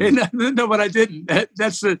 No, but I didn't.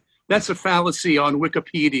 That's a fallacy on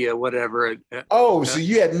Wikipedia, whatever. So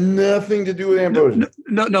you had nothing to do with Ambrosia?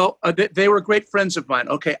 No. They were great friends of mine.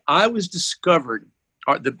 Okay, I was discovered,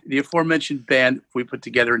 the aforementioned band we put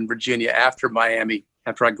together in Virginia after Miami,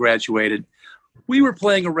 after I graduated. We were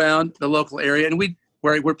playing around the local area, and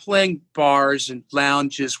we're playing bars and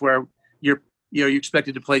lounges where you're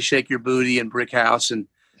expected to play Shake Your Booty and Brick House and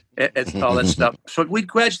all that stuff. So we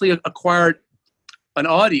gradually acquired an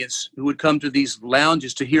audience who would come to these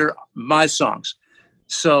lounges to hear my songs.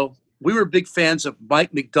 So we were big fans of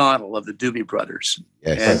Mike McDonald of the Doobie Brothers.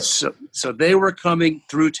 Yes. And so they were coming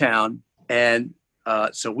through town. And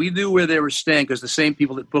so we knew where they were staying because the same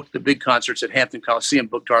people that booked the big concerts at Hampton Coliseum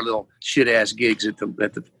booked our little shit-ass gigs at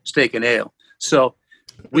the Steak and Ale. So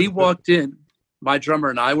we walked in. My drummer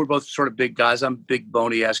and I were both sort of big guys. I'm a big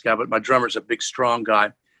bony-ass guy, but my drummer's a big, strong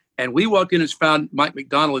guy. And we walked in and found Mike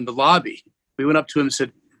McDonald in the lobby. We went up to him and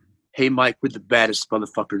said, "Hey, Mike, we're the baddest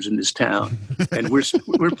motherfuckers in this town, and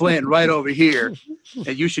we're playing right over here,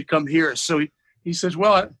 and you should come hear us." So he says,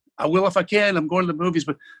 "Well, I will if I can. I'm going to the movies."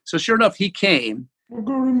 But so sure enough, he came. We're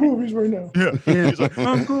going to the movies right now. Yeah. He's like,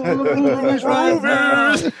 "I'm going to the movies right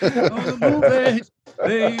now. The movies."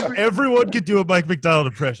 Everyone could do a Mike McDonald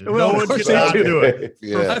impression. No one can not do it.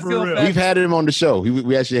 Yeah. We've had him on the show.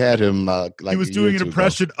 We actually had him. He was doing an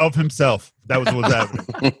impression of himself. That was what was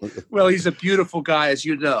happening. Well, he's a beautiful guy, as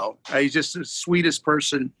you know. He's just the sweetest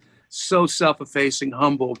person, so self-effacing,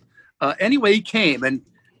 humble. Anyway, he came, and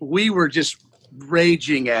we were just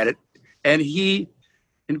raging at it. And he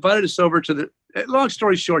invited us over to the. Long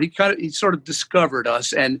story short, he sort of discovered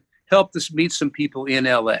us and helped us meet some people in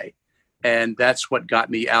L.A. And that's what got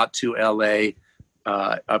me out to L.A.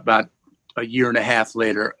 About a year and a half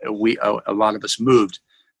later, a lot of us moved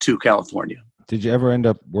to California. Did you ever end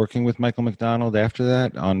up working with Michael McDonald after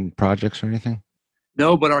that on projects or anything?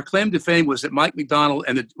 No, but our claim to fame was that Mike McDonald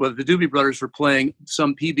and the Doobie Brothers were playing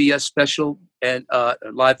some PBS special and a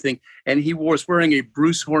live thing, and he was wearing a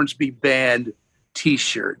Bruce Hornsby Band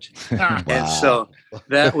T-shirt. Wow. And so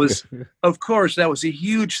that was, of course, that was a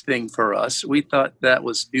huge thing for us. We thought that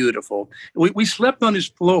was beautiful. We slept on his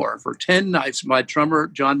floor for 10 nights, my drummer,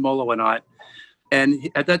 John Molo, and I. And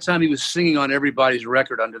at that time, he was singing on everybody's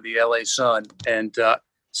record under the LA Sun. And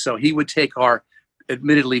so he would take our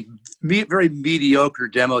admittedly very mediocre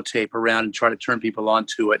demo tape around and try to turn people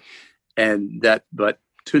onto it. But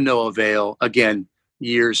to no avail. Again,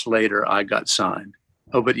 years later, I got signed.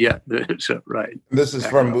 Oh, but yeah, so, right. This is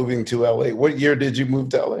from moving to LA. What year did you move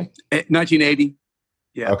to LA? 1980.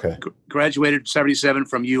 Yeah. Okay. Graduated 77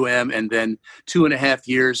 from UM, and then 2.5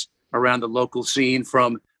 years around the local scene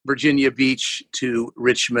from Virginia Beach to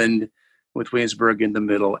Richmond, with Williamsburg in the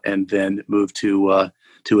middle, and then moved to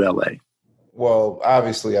LA. Well,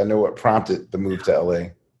 obviously, I know what prompted the move to LA.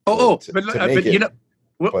 But you know,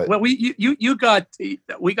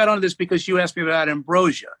 we got onto this because you asked me about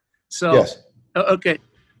Ambrosia. So. Yes. Okay,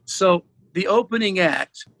 so the opening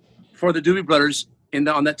act for the Doobie Brothers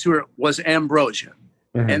on that tour was Ambrosia.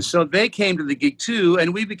 Mm-hmm. And so they came to the gig too,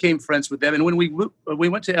 and we became friends with them. And when we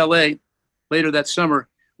went to LA later that summer,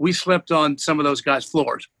 we slept on some of those guys'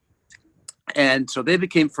 floors. And so they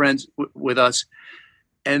became friends with us.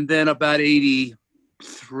 And then about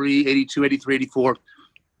 83, 84,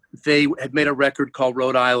 they had made a record called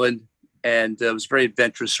Rhode Island. And it was a very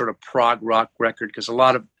adventurous sort of prog rock record because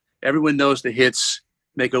everyone knows the hits,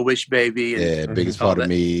 Make a Wish Baby. And, Biggest Part of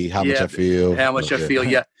Me, How Much I Feel. How Much I Feel,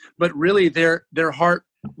 yeah. But really their heart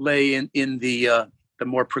lay in the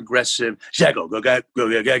more progressive, that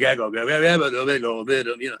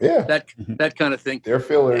kind of thing. Their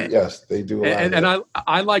filler, yes, they do a lot. And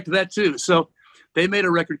I liked that too. So they made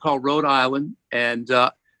a record called Rhode Island, and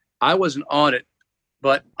I wasn't on it,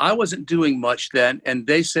 but I wasn't doing much then. And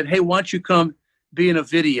they said, "Hey, why don't you come be in a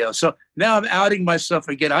video?" So now I'm outing myself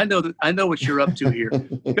again. I know what you're up to here,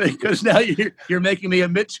 because now you're making me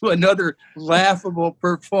admit to another laughable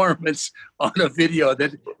performance on a video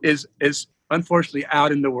that is unfortunately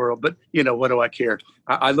out in the world. But what do I care?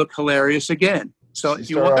 I look hilarious again. So you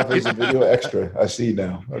start off as a video extra. I see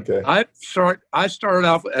now. Okay. I started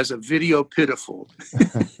off as a video pitiful,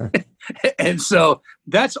 and so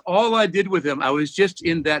that's all I did with him. I was just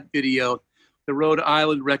in that video. The Rhode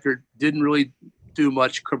Island record didn't really do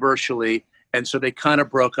much commercially, and so they kind of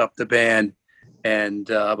broke up the band. And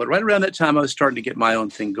but right around that time, I was starting to get my own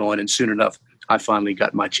thing going, and soon enough, I finally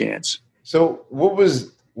got my chance. So what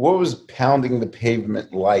was pounding the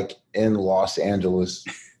pavement like in Los Angeles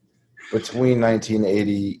between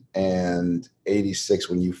 1980 and 86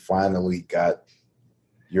 when you finally got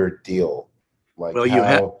your deal? Like, what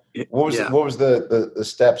was the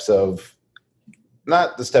steps of,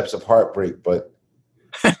 not the steps of heartbreak, but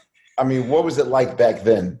I mean, what was it like back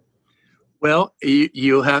then? Well,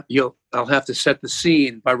 I'll have to set the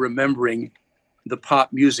scene by remembering the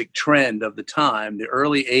pop music trend of the time. The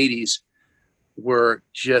early 80s were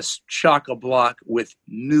just chock-a-block with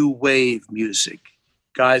new wave music.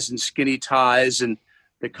 Guys in skinny ties and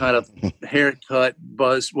the kind of haircut,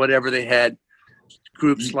 buzz, whatever they had.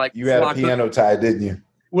 Groups like you had a piano tie, didn't you?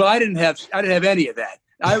 Well, I didn't have any of that.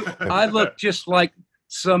 I looked just like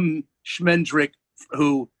some schmendrick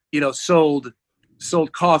who sold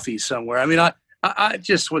coffee somewhere. I mean, I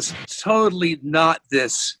just was totally not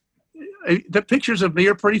this. The pictures of me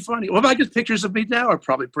are pretty funny. Well, I guess pictures of me now are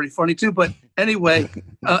probably pretty funny too. But anyway,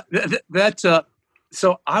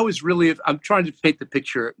 so I was really, I'm trying to paint the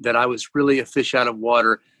picture that I was really a fish out of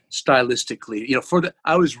water stylistically.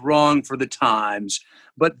 I was wrong for the times.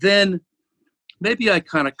 But then maybe I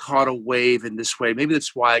kind of caught a wave in this way. Maybe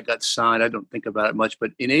that's why I got signed. I don't think about it much.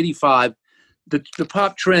 But in '85, the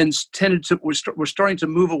pop trends were starting to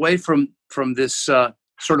move away from this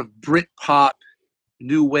sort of Brit pop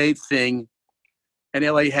new wave thing, and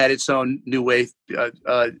LA had its own new wave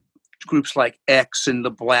groups like X and the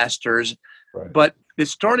Blasters, right. But it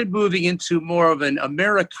started moving into more of an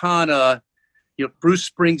Americana, Bruce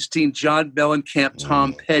Springsteen, John Mellencamp,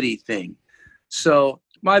 Tom Petty thing. So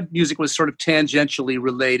my music was sort of tangentially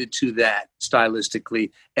related to that stylistically,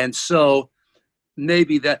 and so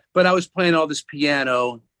maybe that. But I was playing all this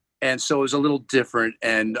piano. And so it was a little different,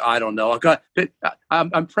 and I don't know.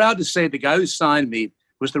 I'm proud to say the guy who signed me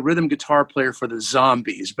was the rhythm guitar player for the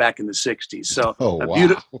Zombies back in the 60s. So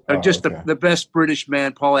the best British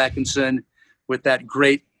man, Paul Atkinson, with that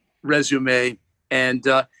great resume. And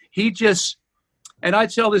he just, and I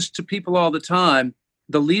tell this to people all the time,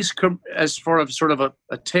 the least, as far as sort of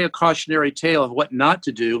a cautionary tale of what not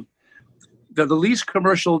to do, the least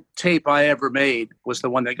commercial tape I ever made was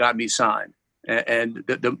the one that got me signed. And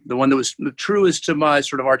the one that was the truest to my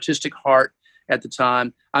sort of artistic heart at the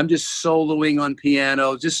time. I'm just soloing on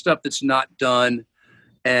piano, just stuff that's not done.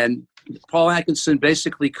 And Paul Atkinson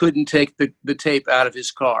basically couldn't take the tape out of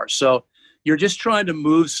his car. So you're just trying to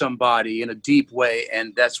move somebody in a deep way,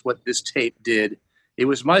 and that's what this tape did. It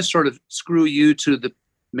was my sort of screw you to the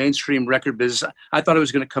mainstream record business. I thought it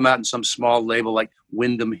was going to come out in some small label like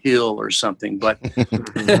Windham Hill or something, but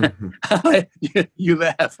you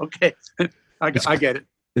laugh. Okay. I get it.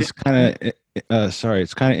 It's kind of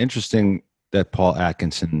it's kind of interesting that Paul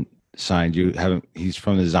Atkinson signed you. He's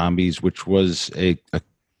from the Zombies, which was a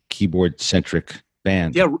keyboard centric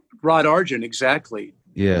band. Yeah, Rod Argent, exactly.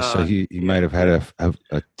 Yeah, so he might have had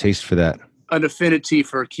a taste for that. An affinity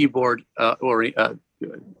for keyboard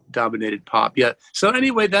dominated pop. Yeah. So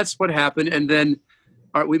anyway, that's what happened, and then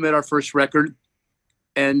we made our first record,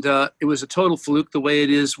 and it was a total fluke. The Way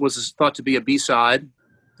It Is was thought to be a B-side.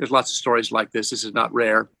 There's lots of stories like this. This is not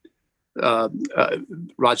rare.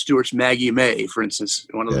 Rod Stewart's Maggie May, for instance,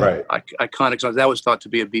 one of the iconic songs, that was thought to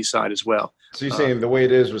be a B-side as well. So you're saying The Way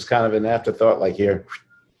It Is was kind of an afterthought, like here?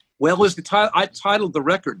 Well, it was the title. I titled the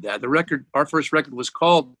record that. The record, our first record, was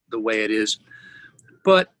called The Way It Is.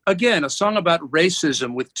 But again, a song about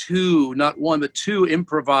racism with not one, but two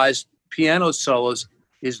improvised piano solos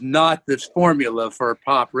is not the formula for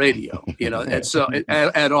pop radio, and so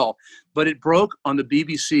at all. But it broke on the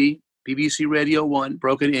BBC BBC Radio 1,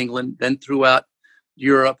 broke in England, then throughout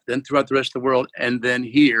Europe, then throughout the rest of the world, and then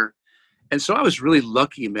here. And so I was really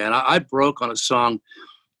lucky, man. I broke on a song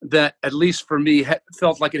that, at least for me,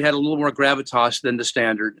 felt like it had a little more gravitas than the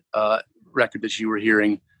standard record that you were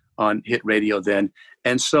hearing on hit radio then.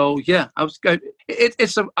 And so, yeah,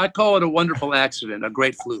 I call it a wonderful accident, a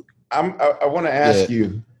great fluke. I want to ask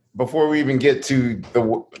you, before we even get to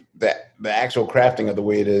the actual crafting of the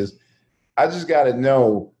way it is, I just got to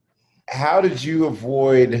know, how did you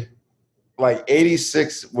avoid, like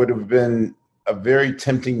 86 would have been a very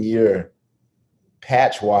tempting year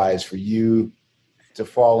patch-wise for you to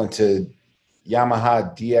fall into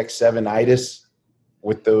Yamaha DX7-itis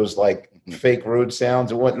with those like fake road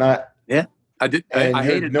sounds and whatnot. Yeah, I did. And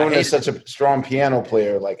you're known as such a strong piano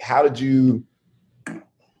player. Like, how did you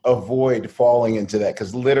avoid falling into that?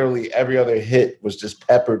 Because literally every other hit was just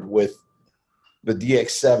peppered with the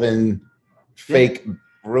DX7 fake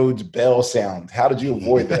Rhodes Bell sound. How did you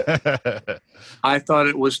avoid that? I thought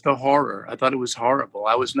it was the horror. I thought it was horrible.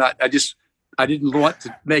 I didn't want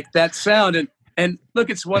to make that sound. And look,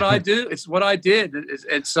 it's what I do. It's what I did.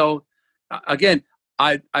 And so, again,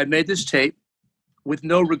 I made this tape with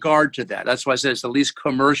no regard to that. That's why I said it's the least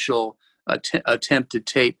commercial attempted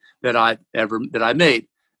tape that I made.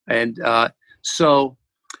 And so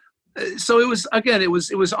it was, again, it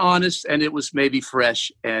was honest, and it was maybe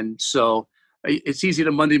fresh. And so it's easy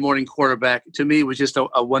to Monday morning quarterback. To me, it was just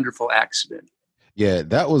a wonderful accident. Yeah,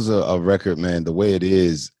 that was a record, man, the way it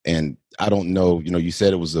is. And I don't know, you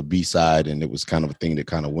said it was a B-side and it was kind of a thing that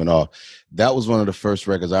kind of went off. That was one of the first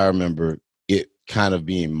records I remember it kind of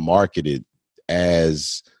being marketed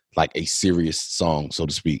as like a serious song, so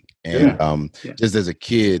to speak. And just as a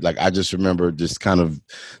kid, like I just remember just kind of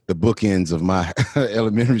the bookends of my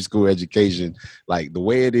elementary school education, like the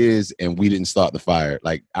way it is, and We Didn't Start the Fire.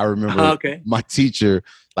 Like I remember my teacher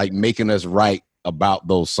like making us write about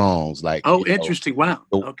those songs. Like, interesting. Wow.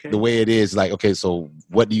 The way it is, like, okay, so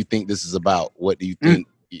what do you think this is about? What do you think?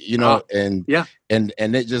 And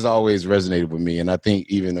it just always resonated with me. And I think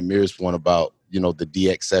even Amir's point about, the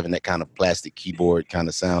DX7, that kind of plastic keyboard kind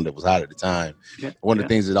of sound that was hot at the time. Yeah, one of the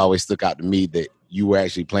things that always stuck out to me, that you were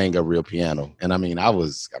actually playing a real piano. And I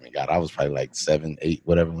was probably like 7, 8,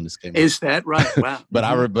 whatever when this came out. Is that right? Wow. But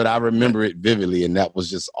I remember it vividly, and that was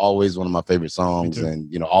just always one of my favorite songs.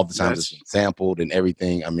 And all the times it's sampled and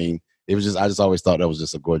everything. I mean, it was just, I just always thought that was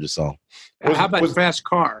just a gorgeous song. How about Fast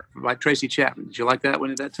Car by Tracy Chapman? Did you like that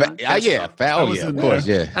one at that time? Of course,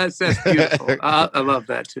 yeah. That's beautiful. I love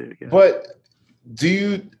that too. Yeah. But do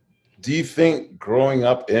you think growing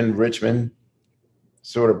up in Richmond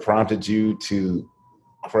sort of prompted you to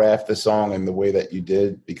craft the song in the way that you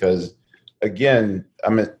did? Because again, I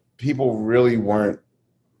mean, people really weren't,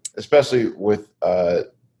 especially with,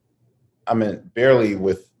 barely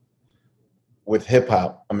with hip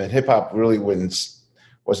hop. I mean, hip hop really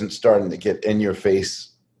wasn't starting to get in your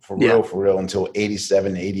face for real until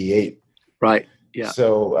 87, 88. Right. Yeah.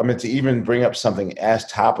 So, I mean, to even bring up something as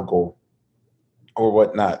topical or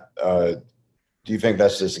whatnot, do you think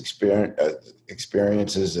that's just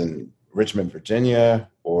experiences in Richmond, Virginia,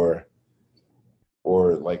 or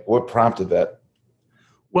like what prompted that?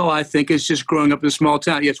 Well, I think it's just growing up in a small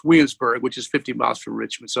town. Yes, Williamsburg, which is 50 miles from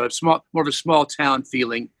Richmond. So it's more of a small town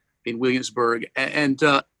feeling in Williamsburg. And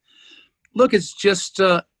look, it's just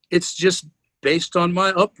based on my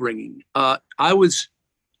upbringing. I was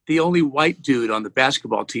the only white dude on the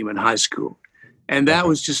basketball team in high school. And that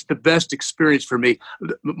was just the best experience for me.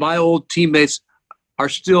 My old teammates are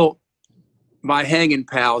still my hanging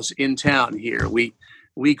pals in town here.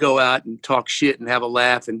 We go out and talk shit and have a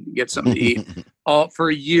laugh and get something to eat all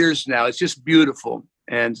for years now. It's just beautiful.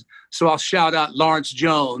 And so I'll shout out Lawrence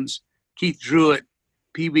Jones, Keith Druitt,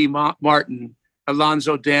 P.B. Martin,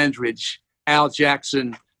 Alonzo Dandridge, Al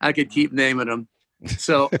Jackson. I could keep naming them.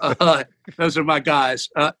 So those are my guys.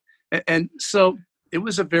 And so it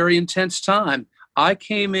was a very intense time. I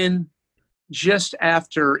came in just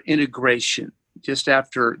after integration, just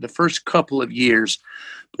after the first couple of years,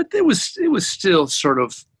 but it was still sort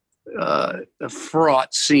of a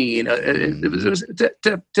fraught scene. It was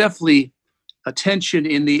definitely a tension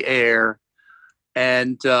in the air,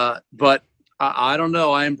 and but I don't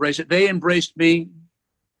know. I embraced it. They embraced me.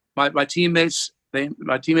 My teammates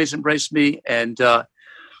embraced me, and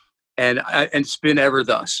it's been ever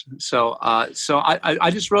thus. So I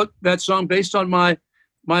just wrote that song based on my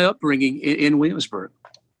upbringing in Williamsburg.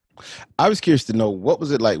 I was curious to know, what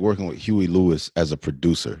was it like working with Huey Lewis as a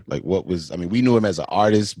producer? Like, we knew him as an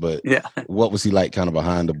artist, but what was he like kind of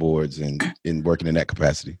behind the boards and in working in that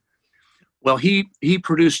capacity? Well, he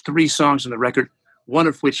produced 3 songs on the record. one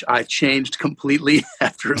of which I changed completely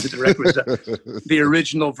after the record was done. The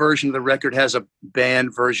original version of the record has a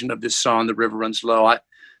band version of this song, The River Runs Low.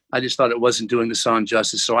 I just thought it wasn't doing the song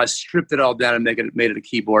justice, so I stripped it all down and made it a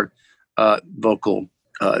keyboard vocal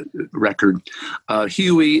record.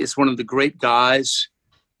 Huey is one of the great guys,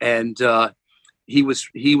 and he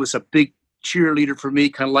was a big cheerleader for me,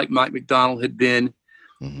 kind of like Mike McDonald had been.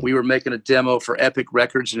 Mm-hmm. We were making a demo for Epic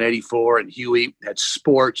Records in '84, and Huey had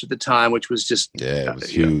Sports at the time, which was just it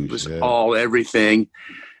was huge. It was all everything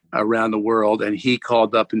around the world. And he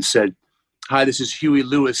called up and said, "Hi, this is Huey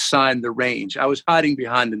Lewis. Signed The Range." I was hiding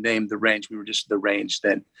behind the name The Range. We were just The Range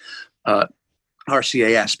then.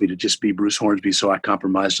 RCA asked me to just be Bruce Hornsby, so I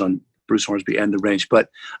compromised on Bruce Hornsby and The Range. But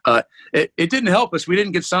it didn't help us. We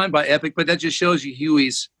didn't get signed by Epic, but that just shows you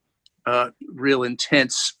Huey's real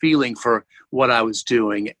intense feeling for what I was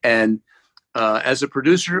doing. And as a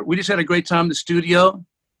producer, we just had a great time in the studio,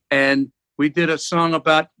 and we did a song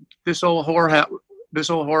about this old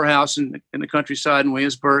whorehouse in the countryside in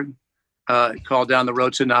Williamsburg, called Down the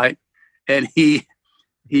Road Tonight. And he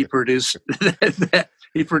produced that.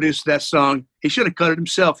 He produced that song. He should have cut it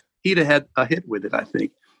himself. He'd have had a hit with it, I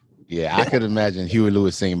think. Yeah, I could imagine Huey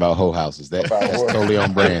Lewis singing about whole houses. That's totally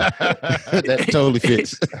on brand. That totally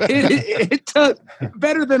fits. It does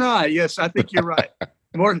better than I. Yes, I think you're right.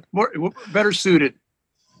 More better suited.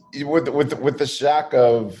 With the shock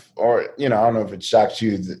of, or I don't know if it shocked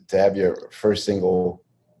you to have your first single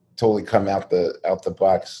totally come out the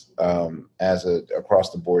box as a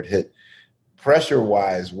across the board hit. Pressure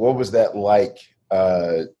wise, what was that like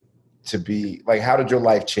to be like? How did your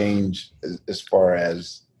life change as far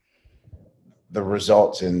as the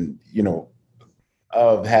results and,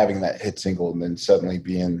 of having that hit single and then suddenly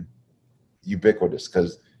being ubiquitous?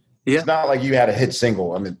 Because it's not like you had a hit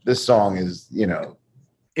single. I mean, this song is,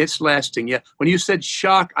 It's lasting, yeah. When you said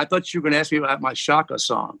shock, I thought you were going to ask me about my Shaka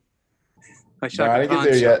song. I didn't get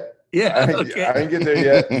there yet. Yeah, I didn't get there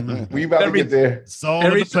yet. We about to get there. Song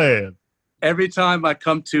of the plan. Every time I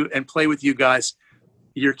come to and play with you guys,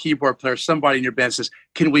 your keyboard player, somebody in your band says,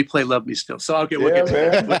 "Can we play Love Me Still?" So I'll get which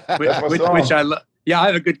I love. Yeah, I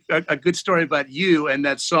have a good story about you and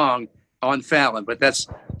that song on Fallon, but that's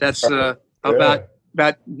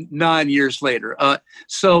about 9 years later.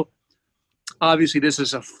 So obviously this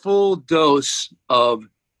is a full dose of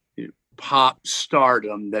pop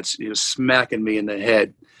stardom that's smacking me in the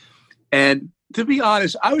head. And to be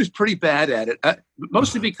honest, I was pretty bad at it,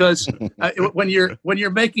 mostly because when you're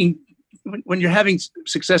having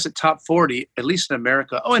success at top 40, at least in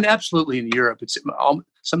America, and absolutely in Europe, it's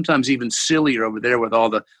sometimes even sillier over there with all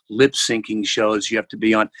the lip syncing shows you have to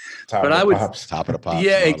be on. Top of the Pops.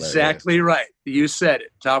 Yeah, exactly right. You said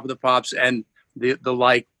it. Top of the Pops and the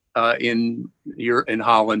like in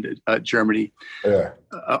Holland, Germany,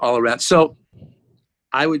 all around. So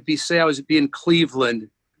I would say I was in Cleveland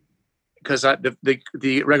because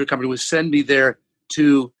the record company would send me there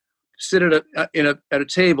to sit at a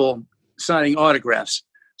table signing autographs.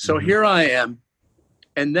 So here I am,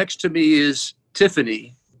 and next to me is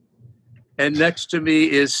Tiffany, and next to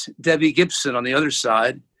me is Debbie Gibson on the other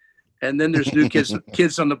side, and then there's New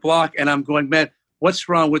Kids on the Block, and I'm going, man, what's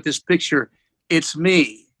wrong with this picture? It's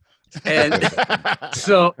me. And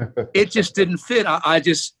so it just didn't fit. I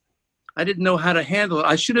didn't know how to handle it.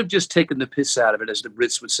 I should have just taken the piss out of it, as the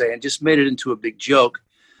Brits would say, and just made it into a big joke.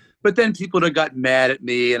 But then people would have got mad at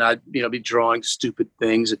me, and I'd be drawing stupid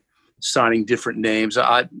things and signing different names.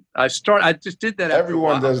 I just did that.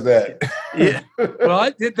 Everyone does that. Yeah. Well,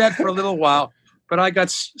 I did that for a little while, but I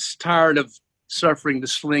got tired of suffering the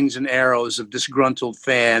slings and arrows of disgruntled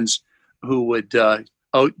fans who would go,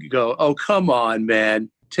 "Oh, come on, man,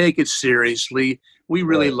 take it seriously. We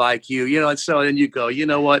really like you." And so then you go, "You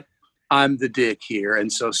know what? I'm the dick here,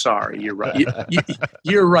 and so sorry. You're right.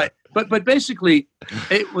 You're right." But basically,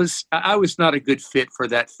 I was not a good fit for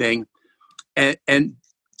that thing, and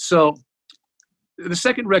so the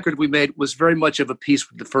second record we made was very much of a piece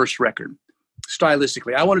with the first record.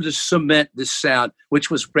 Stylistically, I wanted to cement this sound, which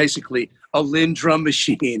was basically a Linn drum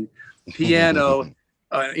machine, piano,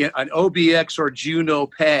 an OBX or Juno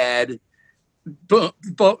pad, boom,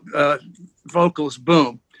 vocals,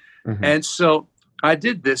 boom. Mm-hmm. And so I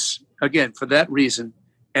did this again for that reason.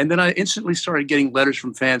 And then I instantly started getting letters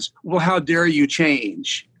from fans. "Well, how dare you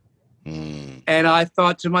change?" And I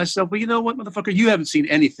thought to myself, well, you know what, motherfucker, you haven't seen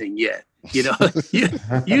anything yet. You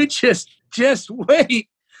just wait.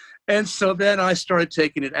 And so then I started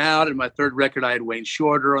taking it out. And my third record, I had Wayne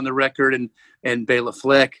Shorter on the record and Bela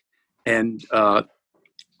Fleck and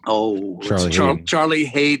Charlie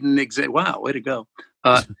Hayden. Wow, way to go.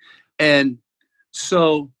 And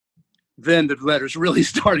so then the letters really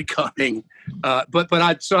started coming. But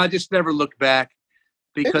I just never looked back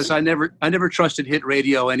because I never trusted hit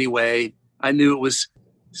radio anyway. I knew it was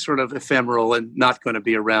sort of ephemeral and not going to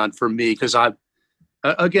be around for me because the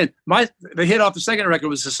hit off the second record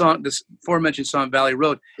was this aforementioned song Valley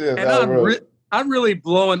Road. Yeah, and I'm really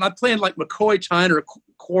blowing. I'm playing like McCoy Tyner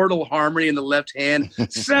chordal harmony in the left hand,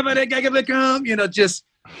 7 just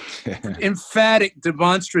emphatic,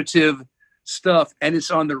 demonstrative stuff, and it's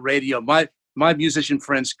on the radio. My musician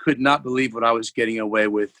friends could not believe what I was getting away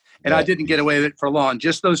with, and I didn't get away with it for long.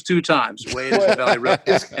 Just those 2 times, way into the Valley Road,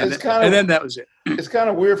 and then that was it. It's kind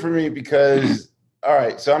of weird for me because, all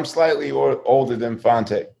right, so I'm slightly older than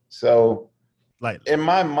Phonte. So, in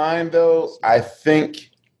my mind, though, I think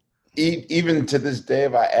even to this day,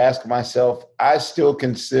 if I ask myself, I still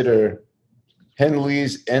consider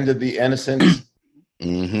Henley's "End of the Innocents"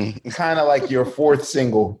 kind of like your 4th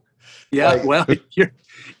single. Yeah,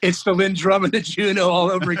 it's the Lynn Drummond that you know all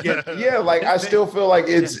over again. Yeah, like I still feel like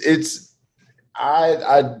it's.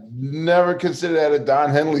 I never consider that a Don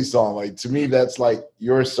Henley song. Like to me, that's like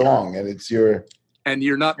your song, and it's your. And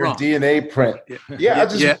you're not wrong. DNA print. Yeah,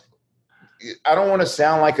 I don't want to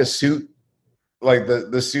sound like a suit, like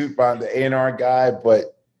the suit by the A&R guy,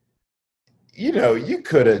 but you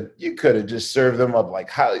could have just served them up like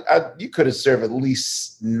you could have served at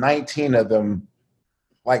least 19 of them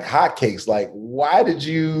like hotcakes. Like, why did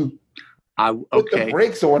you put the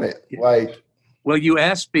brakes on it? Like, well, you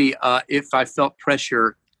asked me if I felt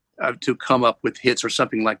pressure to come up with hits or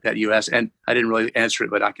something like that. You asked, and I didn't really answer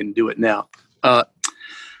it, but I can do it now.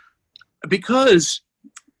 Because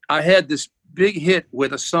I had this big hit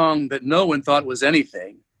with a song that no one thought was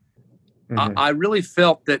anything. I really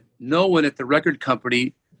felt that no one at the record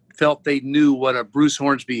company felt they knew what a Bruce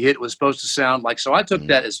Hornsby hit was supposed to sound like. So I took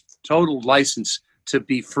that as total license to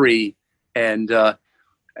be free and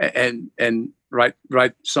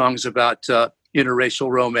write songs about interracial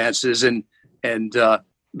romances and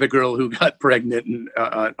the girl who got pregnant and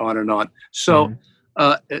on and on. So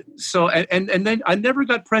and then I never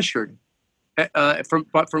got pressured from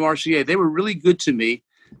RCA. They were really good to me.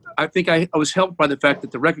 I think I was helped by the fact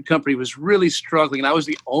that the record company was really struggling, and I was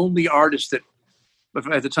the only artist that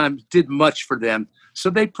at the time did much for them. So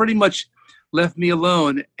they pretty much left me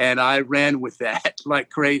alone, and I ran with that like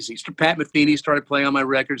crazy. Pat Metheny started playing on my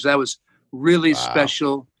records. That was really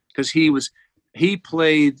special because he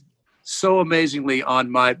played so amazingly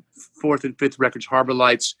on my 4th and 5th records, Harbor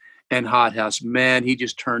Lights and Hot House. Man, he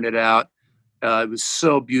just turned it out. It was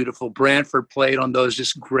so beautiful. Branford played on those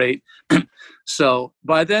just great. So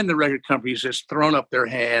by then the record company's just thrown up their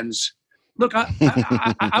hands. Look,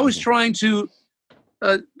 I was trying to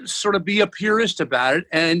sort of be a purist about it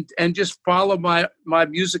and just follow my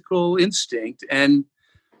musical instinct and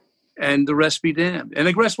the rest be damned. And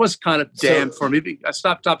the rest was kind of damned for me. I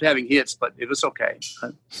stopped having hits, but it was okay.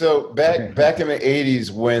 So back in the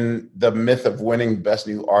 80s when the myth of winning Best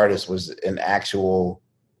New Artist was an actual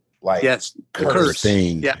the curse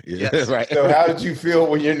thing. Yeah. Yes. Right. So how did you feel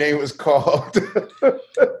when your name was called?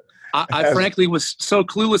 I frankly was so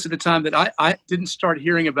clueless at the time that I didn't start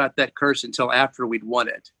hearing about that curse until after we'd won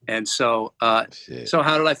it. And so so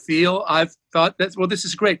how did I feel? I thought this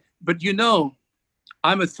is great. But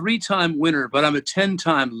I'm a 3-time winner, but I'm a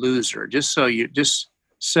 10-time loser. Just so you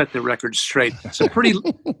set the record straight. It's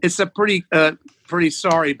a pretty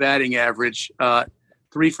sorry batting average.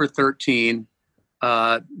 3 for 13.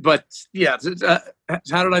 But yeah,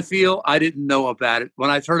 how did I feel? I didn't know about it.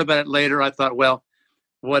 When I heard about it later, I thought, well,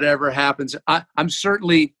 whatever happens, I'm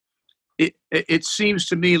certainly, it seems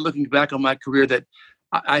to me looking back on my career that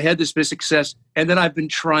I had this big success, and then I've been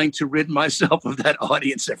trying to rid myself of that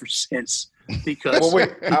audience ever since. Because well,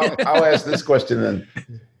 wait, I'll ask this question then: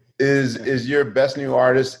 Is your Best New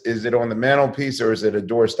Artist? Is it on the mantelpiece or is it a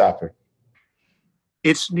doorstopper?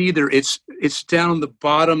 It's neither. It's down on the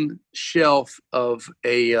bottom shelf of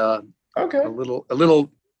a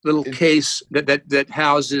little case that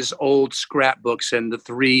houses old scrapbooks and the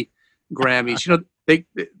 3 Grammys.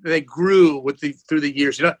 They grew through the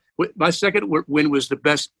years. My second win was the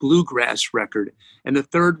Best Bluegrass record, and the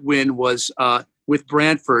third win was with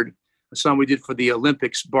Branford, a song we did for the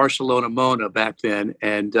Olympics, Barcelona Mona back then.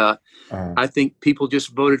 And I think people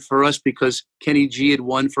just voted for us because Kenny G had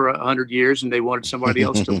won for 100 years and they wanted somebody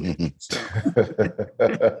else to win.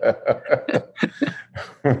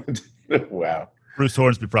 Wow. Bruce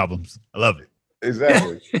Hornsby problems. I love it.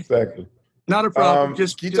 Exactly. Not a problem. Can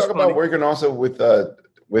you talk about working also with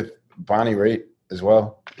Bonnie Raitt as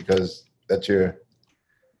well? Because that's your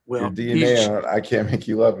DNA. I Can't Make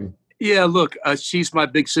You Love Me. Yeah, look, she's my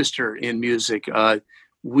big sister in music.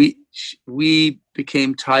 We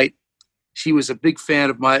became tight she was a big fan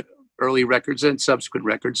of my early records and subsequent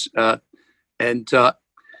records.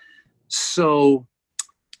 So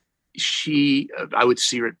I would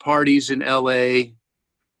see her at parties in LA.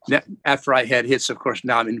 After I had hits, of course,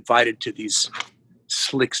 now I'm invited to these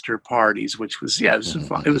slickster parties, which was, it was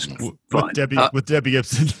fun. It was fun. With Debbie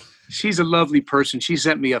Gibson. She's a lovely person. She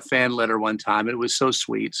sent me a fan letter one time. It was so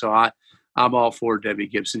sweet. So I'm all for Debbie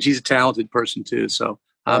Gibson. She's a talented person too. So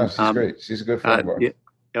she's great. She's a good friend of ours. Yeah.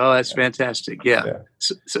 Oh, that's fantastic. Yeah.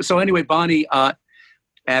 So anyway, Bonnie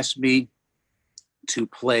asked me to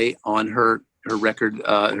play on her record,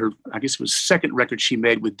 I guess it was second record she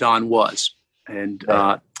made with Don Was, and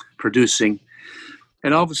producing.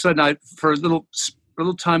 And all of a sudden, for a little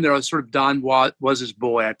time there, I was sort of Don Was's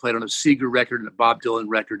boy. I played on a Seeger record and a Bob Dylan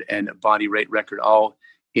record and a Bonnie Raitt record, all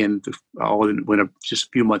in just a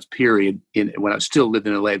few months period when I still lived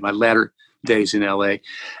in LA, my latter days in LA.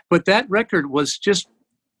 But that record was just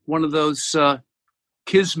one of those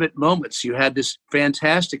kismet moments. You had this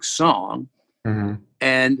fantastic song,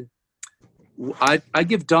 and I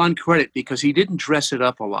give Don credit because he didn't dress it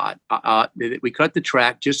up a lot. We cut the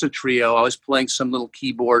track, just a trio. I was playing some little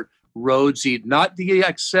keyboard Rhodesy, not the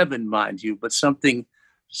EX7, mind you, but some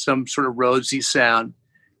sort of Rhodesy sound.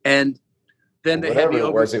 And then they had me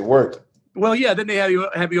over. It worked. Well, yeah. Then they have you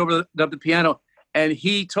overdub the piano, and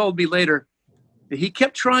he told me later that he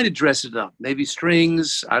kept trying to dress it up, maybe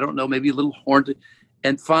strings, I don't know, maybe a little horn,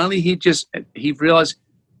 and finally he realized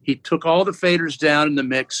he took all the faders down in the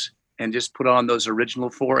mix and just put on those original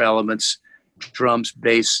 4 elements: drums,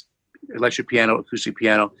 bass, electric piano, acoustic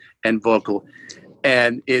piano, and vocal.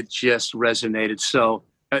 And it just resonated. So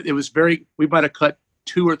it was we might have cut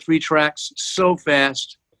 2 or 3 tracks so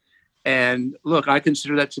fast. And look, I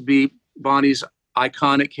consider that to be Bonnie's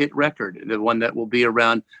iconic hit record, the one that will be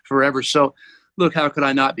around forever. So look, how could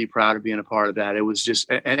I not be proud of being a part of that? It was just,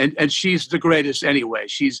 and she's the greatest anyway.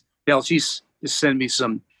 She's just sent me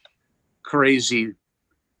some crazy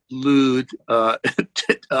lewd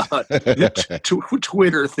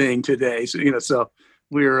Twitter thing today. So, so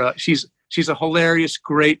we're, she's a hilarious,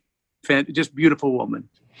 great, just beautiful woman.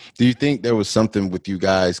 Do you think there was something with you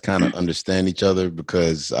guys kind of understand each other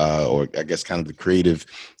because, or I guess kind of the creative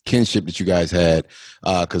kinship that you guys had?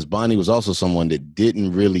 Because Bonnie was also someone that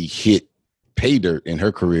didn't really hit pay dirt in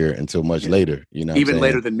her career until much later, even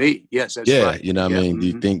later than me. Yes, that's right. You know what I mean? Do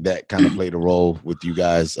you think that kind of played a role with you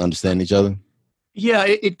guys understanding each other? Yeah,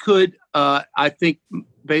 it could. I think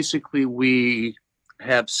basically we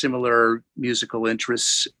have similar musical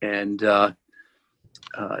interests, and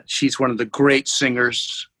she's one of the great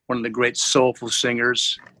singers, one of the great soulful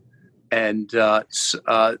singers, and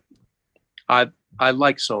I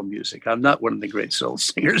like soul music. I'm not one of the great soul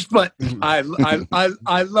singers, but I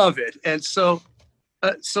love it. And so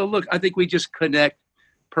look, I think we just connect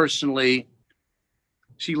personally.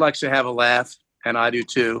 She likes to have a laugh, and I do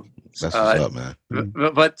too. That's what's up, man.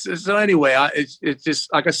 But so anyway, it's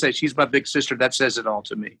just like I say, she's my big sister. That says it all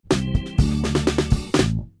to me.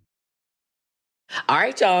 All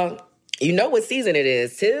right, y'all. You know what season it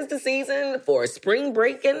is. 'Tis the season for spring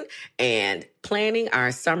breaking and planning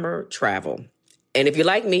our summer travel. And if you're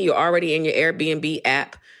like me, you're already in your Airbnb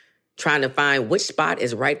app trying to find which spot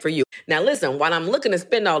is right for you. Now, listen, while I'm looking to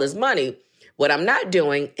spend all this money, what I'm not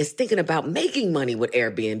doing is thinking about making money with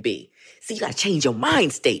Airbnb. See, you got to change your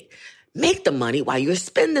mind state. Make the money while you're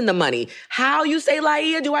spending the money. How, you say,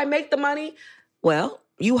 Laia, do I make the money? Well,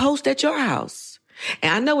 you host at your house.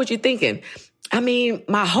 And I know what you're thinking. I mean,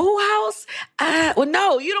 my whole house? Well,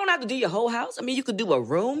 no, you don't have to do your whole house. I mean, you could do a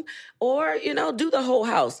room or, do the whole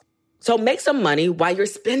house. So make some money while you're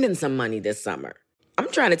spending some money this summer.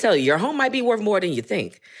 I'm trying to tell you, your home might be worth more than you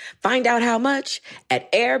think. Find out how much at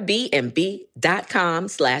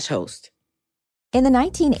airbnb.com/host. In the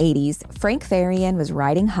 1980s, Frank Farian was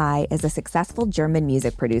riding high as a successful German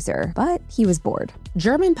music producer, but he was bored.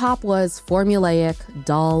 German pop was formulaic,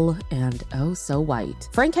 dull, and oh so white.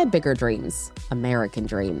 Frank had bigger dreams, American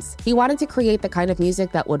dreams. He wanted to create the kind of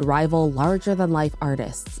music that would rival larger-than-life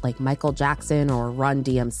artists like Michael Jackson or Run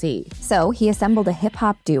DMC. So he assembled a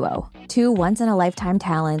hip-hop duo, 2 once-in-a-lifetime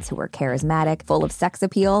talents who were charismatic, full of sex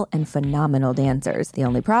appeal, and phenomenal dancers. The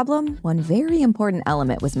only problem? One very important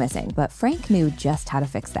element was missing, but Frank knew just how to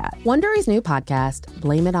fix that. Wondery's new podcast,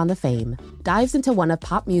 Blame It on the Fame, dives into one of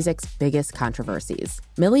pop music's biggest controversies.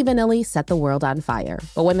 Milli Vanilli set the world on fire,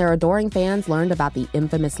 but when their adoring fans learned about the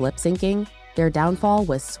infamous lip-syncing, their downfall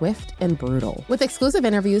was swift and brutal. With exclusive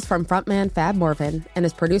interviews from frontman Fab Morvan and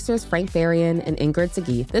his producers Frank Farian and Ingrid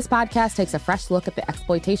Segui, this podcast takes a fresh look at the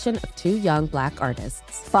exploitation of 2 young Black artists.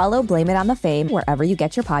 Follow Blame It on the Fame wherever you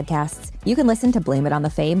get your podcasts. You can listen to Blame It on the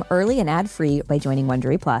Fame early and ad-free by joining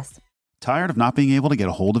Wondery Plus. Tired of not being able to get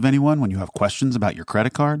a hold of anyone when you have questions about your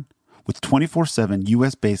credit card? With 24/7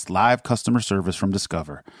 U.S.-based live customer service from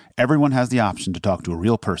Discover, everyone has the option to talk to a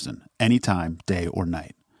real person anytime, day or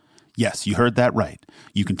night. Yes, you heard that right.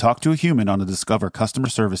 You can talk to a human on the Discover customer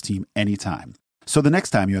service team anytime. So the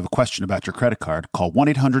next time you have a question about your credit card, call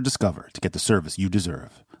 1-800-DISCOVER to get the service you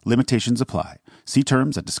deserve. Limitations apply. See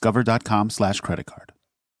terms at discover.com/creditcard.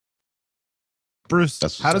 Bruce,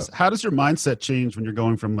 how does your mindset change when you're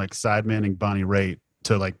going from like sidemanning Bonnie Raitt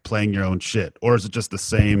to like playing your own shit? Or is it just the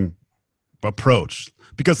same approach?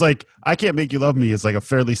 Because like I Can't Make You Love Me is like a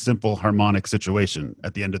fairly simple harmonic situation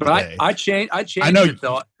at the end of the day. I changed I know, it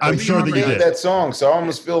though. I'm sure that you did that song, so I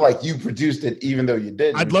almost feel like you produced it even though you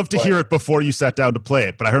didn't. I'd love to hear it before you sat down to play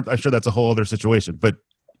it, but I'm sure that's a whole other situation. But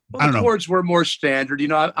I don't know. The chords were more standard. You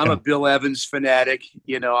know, I'm a Bill Evans fanatic.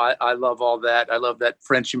 You know, I love all that. I love that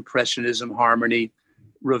French Impressionism harmony,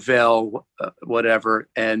 Ravel, whatever.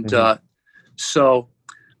 And so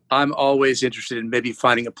I'm always interested in maybe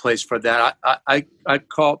finding a place for that. I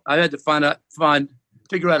had to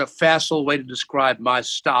figure out a facile way to describe my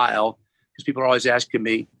style, because people are always asking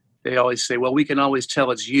me. They always say, well, we can always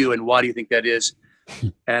tell it's you, and why do you think that is?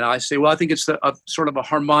 And I say, well, I think it's a sort of a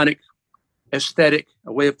harmonic aesthetic,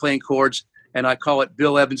 a way of playing chords, and I call it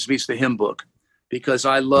Bill Evans meets the hymn book, because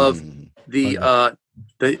I love the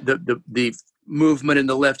movement in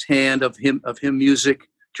the left hand of hymn music,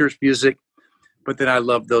 church music, but then I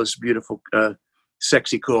love those beautiful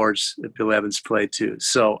sexy chords that Bill Evans played too.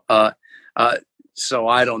 So so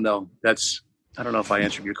I don't know. I don't know if I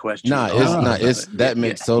answered your question. That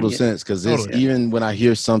makes total sense, because even when I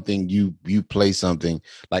hear something you play something,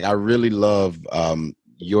 like I really love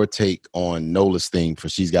your take on Nola's theme for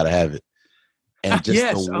She's Gotta Have It. And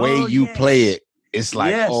just the way you play it, it's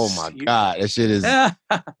like, oh my God, that shit is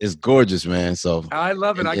it's gorgeous, man. So I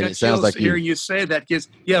love it. I got chills like hearing you say that, because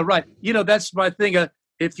right. You know, that's my thing.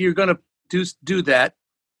 If you're gonna do that,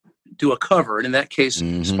 do a cover, and in that case,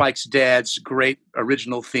 Spike's dad's great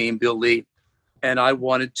original theme, Bill Lee, and I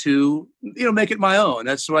wanted to, make it my own.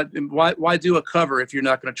 That's why do a cover if you're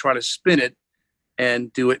not going to try to spin it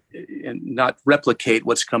and do it and not replicate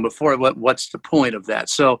what's come before? What's the point of that?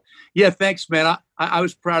 So thanks, man. I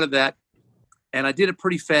was proud of that, and I did it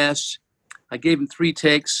pretty fast. I gave him 3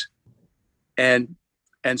 takes, and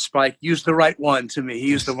Spike used the right one to me. He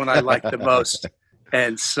used the one I liked the most,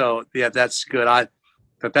 and so that's good.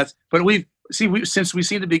 Since we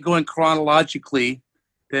seem to be going chronologically,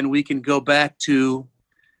 then we can go back to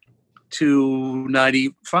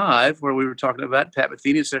 95, where we were talking about Pat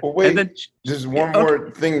Metheny. Well, wait, there's one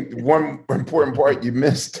more thing, one important part you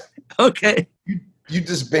missed. Okay. You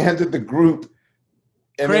disbanded the group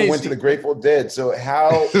and then went to the Grateful Dead. So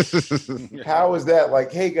how is that?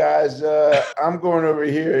 Like, hey guys, I'm going over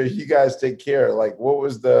here. You guys take care. Like, what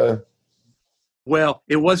was the... Well,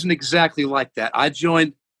 it wasn't exactly like that. I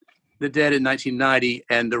joined the Dead in 1990,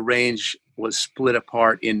 and the Range was split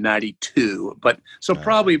apart in 92. But so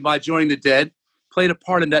probably by joining the Dead played a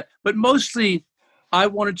part in that. But mostly I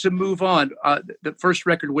wanted to move on. The first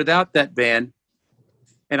record without that band,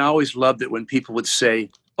 and I always loved it when people would say,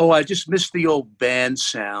 oh, I just missed the old band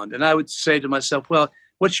sound. And I would say to myself, well,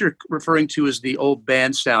 what you're referring to as the old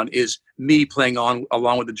band sound is me playing along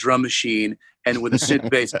with the drum machine and with a synth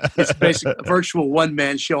bass. It's basically a virtual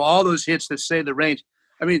one-man show, all those hits that say the Range.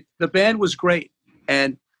 I mean, the band was great.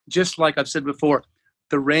 And just like I've said before,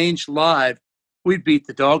 the Range live, we beat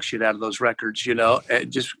the dog shit out of those records,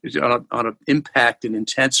 and just on an impact and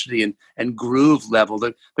intensity and groove level.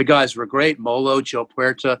 The guys were great. Molo, Joe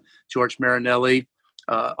Puerta, George Marinelli,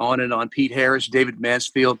 on and on, Pete Harris, David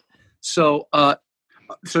Mansfield. So it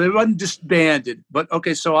wasn't disbanded. But,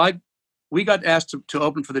 okay, so we got asked to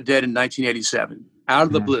open for the Dead in 1987, out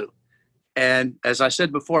of the blue. And as I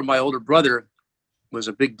said before, my older brother was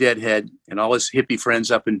a big Deadhead, and all his hippie friends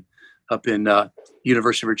up in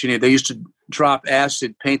University of Virginia, they used to drop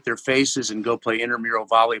acid, paint their faces, and go play intramural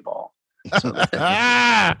volleyball. So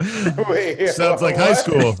sounds like high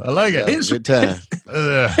school. I like it. Good time.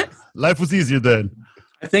 Life was easier then.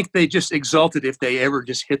 I think they just exulted if they ever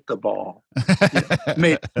just hit the ball,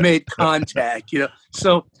 made contact.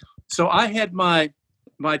 So I had my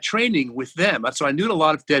training with them, so I knew a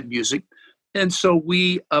lot of Dead music. And so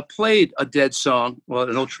we played a Dead song,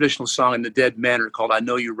 an old traditional song in the Dead manner called I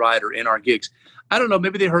Know You Rider in our gigs. I don't know,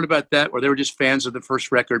 maybe they heard about that, or they were just fans of the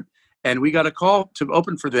first record. And we got a call to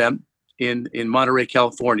open for them in Monterey,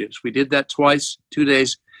 California. So we did that twice, 2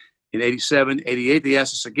 days, in 87, 88. They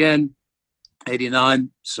asked us again,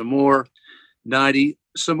 89, some more, 90,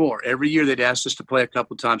 some more. Every year they'd asked us to play a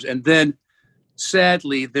couple of times. And then,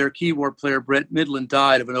 sadly, their keyboard player, Brett Midland,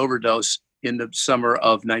 died of an overdose in the summer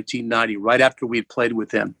of 1990, right after we had played with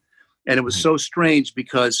them. And it was so strange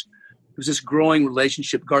because it was this growing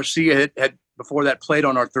relationship. Garcia had before that played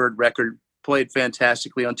on our third record, played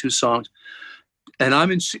fantastically on 2 songs. And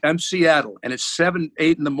I'm Seattle, and it's 7,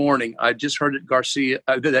 8 in the morning. I just heard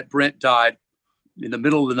that Brent died in the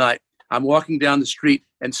middle of the night. I'm walking down the street,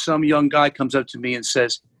 and some young guy comes up to me and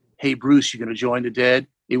says, "Hey, Bruce, you going to join the Dead?"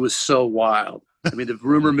 It was so wild. I mean, the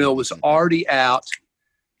rumor mill was already out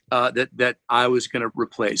that I was going to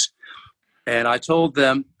replace. And I told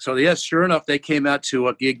them, so yes, sure enough, they came out to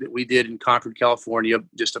a gig that we did in Concord, California,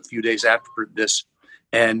 just a few days after this,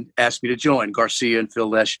 and asked me to join. Garcia and Phil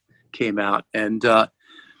Lesh came out. And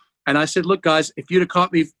I said, look, guys, if you'd have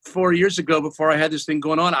caught me 4 years ago before I had this thing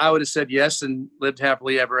going on, I would have said yes and lived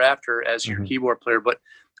happily ever after as your keyboard player. But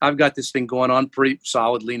I've got this thing going on pretty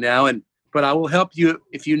solidly now, but I will help you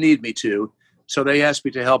if you need me to. So they asked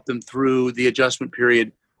me to help them through the adjustment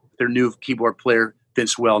period. Their new keyboard player,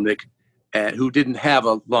 Vince Welnick, who didn't have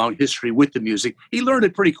a long history with the music. He learned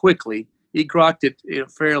it pretty quickly. He grokked it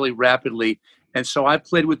fairly rapidly. And so I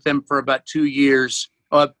played with them for about 2 years,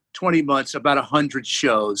 20 months, about 100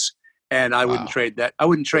 shows. And I wouldn't trade that. I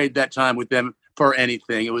wouldn't trade that time with them for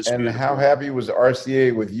anything. It was. And beautiful. How happy was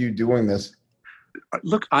RCA with you doing this?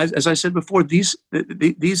 Look, as I said before, these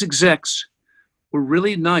execs were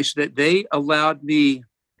really nice. That they allowed me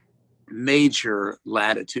major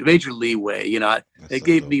latitude, major leeway. You know, they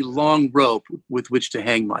gave me long rope with which to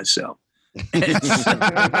hang myself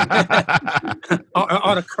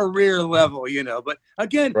on a career level. You know, but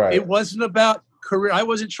again, It wasn't about career. I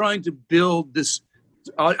wasn't trying to build this.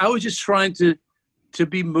 I was just trying to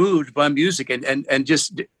be moved by music and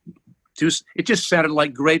just. It just sounded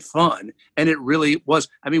like great fun, and it really was.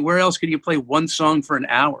 I mean, where else could you play one song for an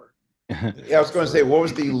hour? Yeah, I was going to say, what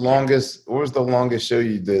was the longest show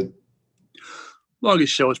you did?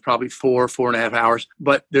 Longest show was probably 4.5 hours,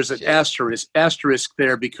 but there's an asterisk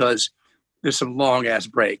there because there's some long ass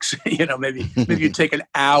breaks. You know, maybe you take an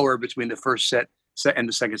hour between the first set and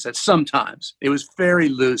the second set. Sometimes it was very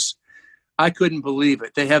loose. I couldn't believe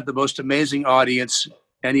it. They have the most amazing audience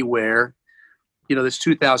anywhere. You know, this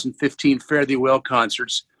 2015 Fare Thee Well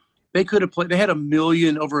concerts, they could have played. They had over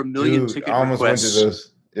 1 million ticket I almost requests. went to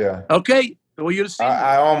those. Yeah. Okay. Well, you'd have seen.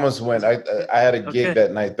 I almost went. I had a gig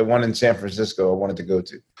that night. The one in San Francisco, I wanted to go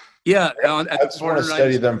to. Yeah. I just want to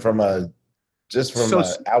study them from outside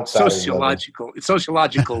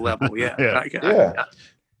sociological level. Yeah. Yeah.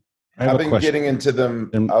 I've been getting into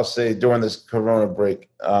them. I'll say during this Corona break.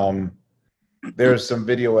 There's some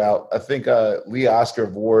video out. I think Lee Oscar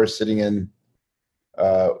of War is sitting in.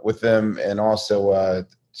 With them, and also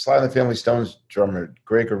Sly and the Family Stones drummer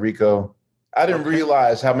Greg Arrico. I didn't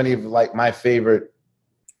realize how many of my favorite,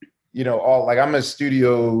 I'm a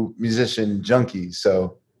studio musician junkie,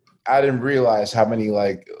 so I didn't realize how many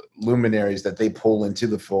luminaries that they pull into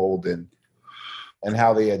the fold and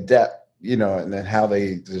how they adapt, and then how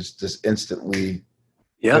they just instantly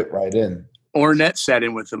fit right in. Ornette sat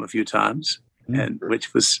in with them a few times, and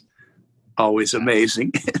which was always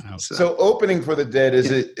amazing. So opening for the Dead, is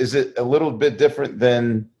it a little bit different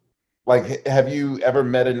than have you ever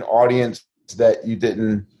met an audience that you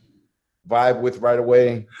didn't vibe with right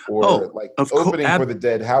away, or opening for the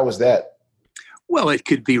Dead? How was that? Well, it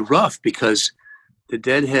could be rough because the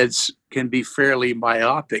Deadheads can be fairly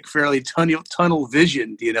myopic, fairly tunnel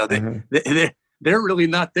visioned. They're really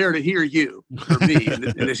not there to hear you or me,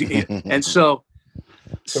 and so.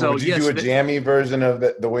 So would you do a jammy version of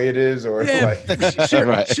the way it is, or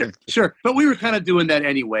sure. But we were kind of doing that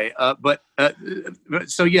anyway.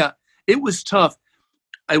 So yeah, it was tough.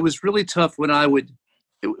 It was really tough when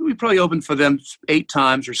we probably opened for them 8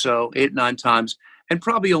 times or so, 8, 9 times, and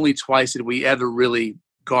probably only twice did we ever really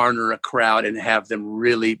garner a crowd and have them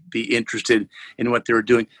really be interested in what they were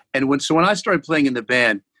doing. And when I started playing in the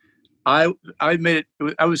band, I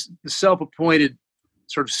was the self-appointed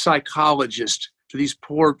sort of psychologist for these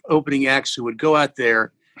poor opening acts who would go out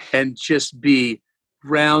there and just be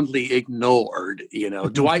roundly ignored.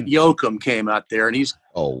 Dwight Yoakam came out there and he's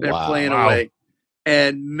playing away.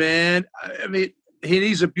 And man, I mean,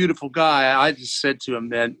 he's a beautiful guy. I just said to him,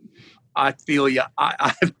 man, I feel you.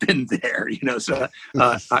 I've been there,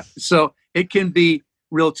 so it can be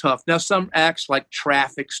real tough. Now, some acts like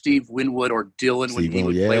Traffic, Steve Winwood, or Dylan, when he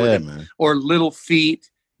would play with him, man. Or Little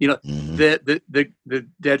Feat,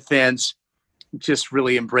 the Dead fans just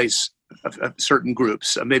really embrace certain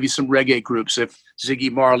groups, maybe some reggae groups. If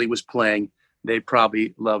Ziggy Marley was playing, they'd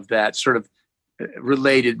probably love that sort of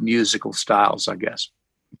related musical styles, I guess.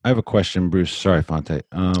 I have a question, Bruce. Sorry, Phonte.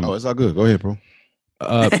 It's all good. Go ahead, bro.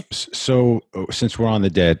 So since we're on the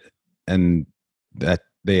Dead and that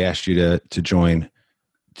they asked you to join.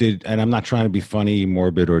 And I'm not trying to be funny,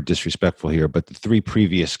 morbid, or disrespectful here, but the 3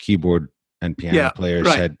 previous keyboard and piano players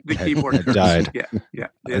had died. Yeah.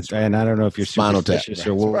 And I don't know if you're superstitious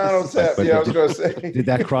or what. Spinal Tap. Yeah, I was going to say. Did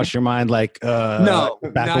that cross your mind? Like, no,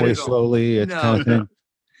 back away slowly. It's kind of thing.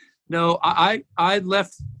 No, I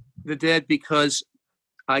left the Dead because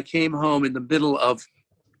I came home in the middle of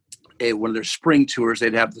one of their spring tours.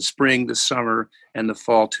 They'd have the spring, the summer, and the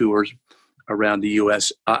fall tours around the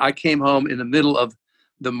U.S. I came home in the middle of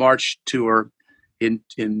the March tour in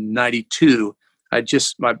 92.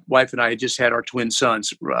 My wife and I had just had our twin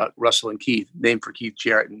sons, Russell and Keith, named for Keith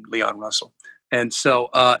Jarrett and Leon Russell. And so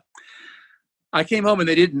I came home and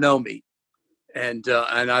they didn't know me. And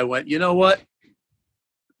I went, you know what?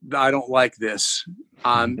 I don't like this.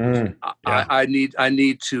 I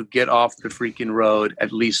need to get off the freaking road,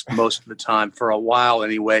 at least most of the time, for a while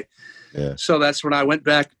anyway. Yeah. So that's when I went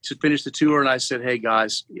back to finish the tour, and I said, hey,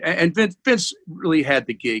 guys. And Vince really had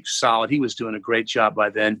the gig solid. He was doing a great job by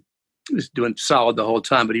then. He was doing solid the whole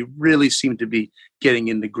time, but he really seemed to be getting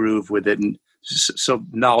in the groove with it and so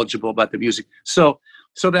knowledgeable about the music. So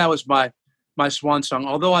that was my swan song.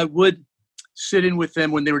 Although I would sit in with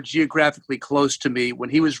them when they were geographically close to me. When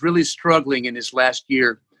he was really struggling in his last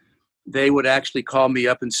year, they would actually call me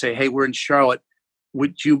up and say, hey, we're in Charlotte.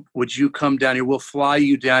 Would you come down here? We'll fly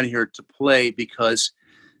you down here to play, because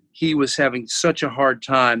he was having such a hard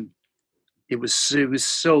time. It was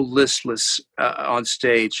so listless on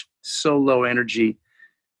stage, so low energy,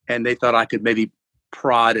 and they thought I could maybe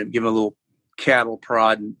prod him, give him a little cattle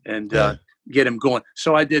prod and get him going.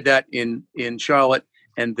 So I did that in Charlotte,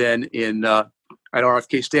 and then at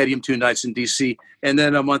RFK Stadium 2 nights in DC, and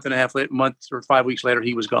then a month or 5 weeks later,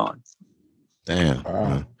 he was gone.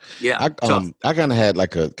 Damn. Yeah. I kind of had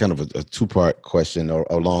like a 2-part question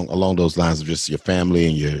along those lines of just your family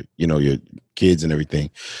and your kids and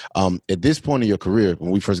everything. At this point in your career,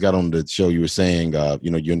 when we first got on the show, you were saying,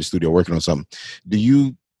 you're in the studio working on something. Do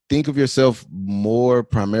you think of yourself more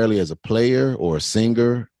primarily as a player or a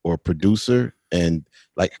singer or a producer? And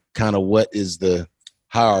like, kind of what is the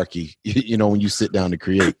hierarchy, when you sit down to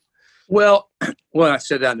create? Well, when I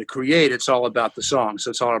sit down to create, it's all about the song. So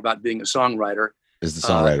it's all about being a songwriter. Is the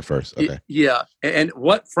songwriter first? Okay. Yeah. And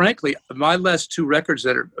frankly, my last 2 records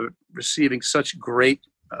that are receiving such great,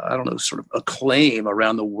 sort of acclaim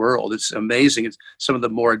around the world. It's amazing. It's some of the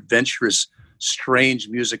more adventurous, strange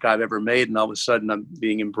music I've ever made. And all of a sudden I'm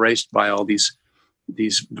being embraced by all these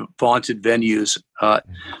vaunted venues. I've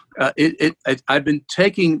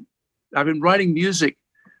been writing music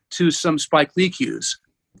to some Spike Lee cues.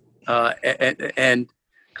 And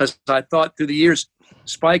because I thought through the years,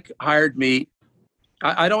 Spike hired me.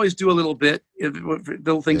 I'd always do a little bit,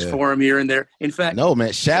 little things for him here and there. In fact, no, man,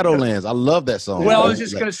 Shadowlands. I love that song. Well, I was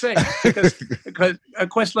just going to say, because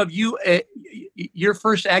Questlove, your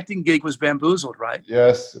first acting gig was Bamboozled, right?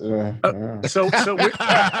 Yes. So we're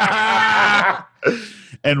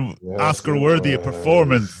and Oscar-worthy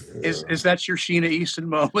performance. Is that your Sheena Easton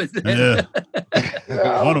moment? Yeah.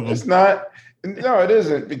 One of them. It's not. No, it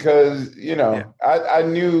isn't, because I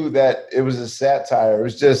knew that it was a satire. It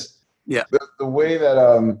was just the way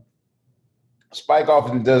that Spike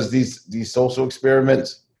often does these social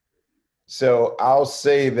experiments. So I'll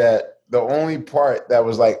say that the only part that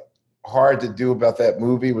was like hard to do about that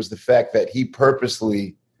movie was the fact that he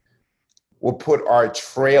purposely will put our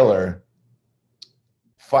trailer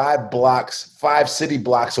 5 city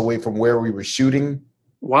blocks away from where we were shooting.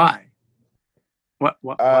 Why? What?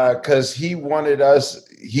 Because he wanted us.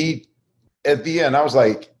 At the end, I was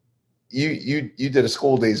like, "You did a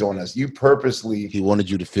school days on us. You purposely." He wanted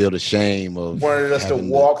you to feel the shame of. Wanted us to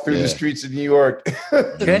walk through the streets of New York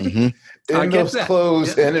in those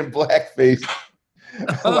clothes and in blackface,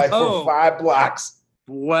 like for 5 blocks.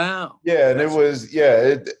 Wow. Yeah, and it was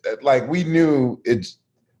like we knew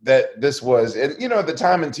that this was, and at the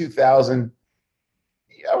time in 2000.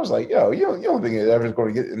 I was like, yo, you don't think it's ever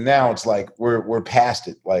going to get. And now it's like we're past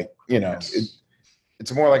it. Like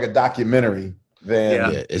it's more like a documentary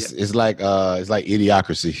than it's like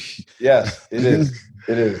Idiocracy. Yes, it is.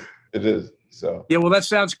 It is. So well, that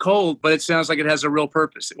sounds cold, but it sounds like it has a real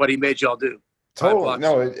purpose. What he made y'all do. Totally.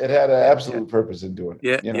 No, it had an absolute purpose in doing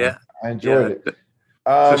it. I enjoyed it.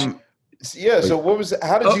 So what was?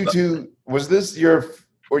 How did you two? Was this your?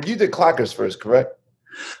 Or you did Clockers first, correct?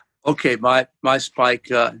 Okay, my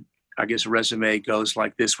Spike, I guess resume goes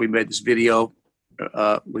like this. We made this video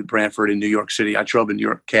with Branford in New York City. I drove a New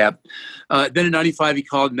York cab. Then in 95, he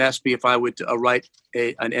called and asked me if I would write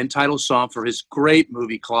an end title song for his great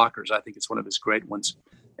movie, Clockers. I think it's one of his great ones.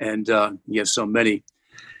 And he has so many.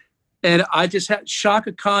 And I just had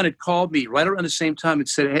Chaka Khan had called me right around the same time and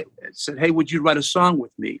said, hey, would you write a song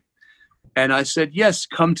with me? And I said, yes,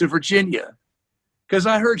 come to Virginia. Because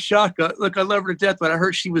I heard Chaka, look, I love her to death, but I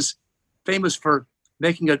heard she was famous for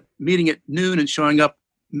making a meeting at noon and showing up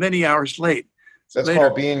many hours late. That's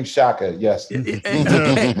called being Chaka, yes.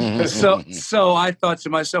 Okay. So I thought to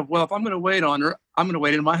myself, well, if I'm going to wait on her, I'm going to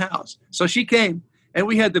wait in my house. So she came, and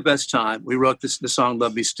we had the best time. We wrote the song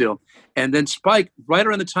Love Me Still. And then Spike, right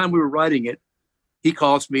around the time we were writing it, he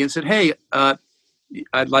calls me and said, hey,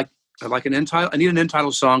 I'd like an end title. I need an end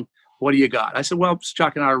title song. What do you got? I said, well,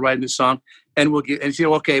 Chuck and I are writing this song, and and he said,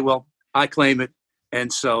 okay, well, I claim it.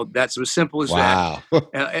 And so that's as simple as that. Wow.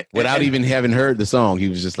 Without even having heard the song, he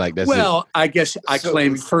was just like, that's it. I guess I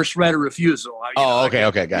claim first right of refusal. Okay,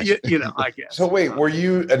 gotcha. I guess. So wait, were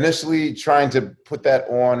you initially trying to put that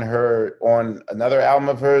on another album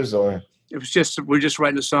of hers, or? It was just, we're just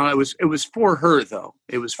writing a song. It was for her though.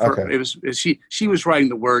 It was for, she was writing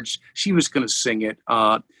the words. She was going to sing it.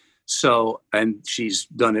 And she's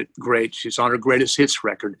done it great. She's on her greatest hits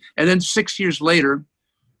record. And then 6 years later,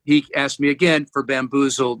 he asked me again for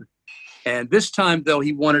Bamboozled. And this time, though,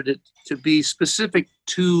 he wanted it to be specific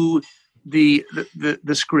to the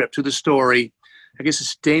script, to the story. I guess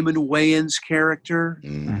it's Damon Wayans' character,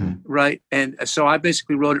 right? And so I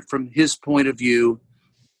basically wrote it from his point of view.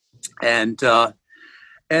 And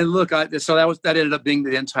look, so that ended up being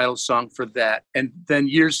the end title song for that. And then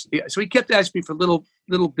so he kept asking me for little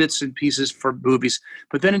bits and pieces for movies.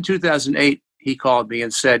 But then in 2008, he called me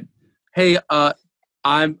and said, hey,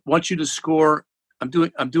 I want you to score.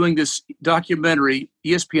 I'm doing this documentary,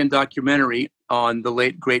 ESPN documentary on the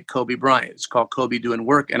late great Kobe Bryant. It's called Kobe Doing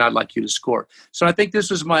Work, and I'd like you to score. So I think this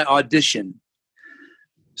was my audition.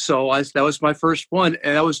 So that was my first one,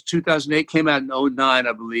 and that was 2008. Came out in 2009,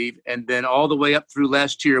 I believe, and then all the way up through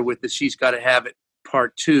last year with the She's Gotta Have It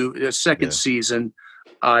Part 2, the second season.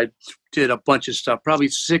 I did a bunch of stuff, probably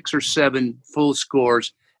 6 or 7 full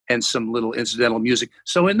scores and some little incidental music.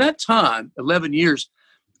 So in that time, 11 years,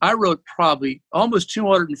 I wrote probably almost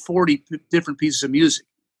 240 different pieces of music.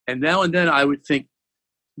 And now and then I would think,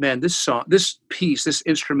 man, this song, this piece, this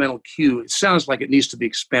instrumental cue, it sounds like it needs to be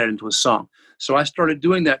expanded into a song. So I started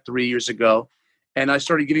doing that 3 years ago, and I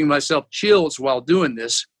started giving myself chills while doing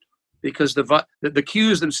this because the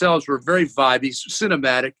cues themselves were very vibey,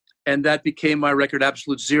 cinematic, and that became my record,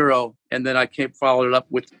 Absolute Zero. And then I followed it up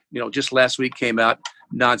with, just last week came out,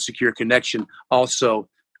 Non-Secure Connection, also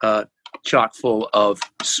chock full of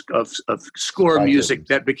score music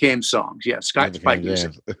that became songs. Yeah, Spike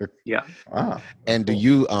music. Yeah. Wow. And do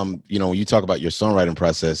you, when you talk about your songwriting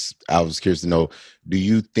process, I was curious to know, do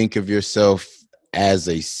you think of yourself as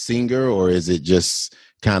a singer, or is it just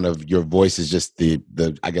kind of your voice is just the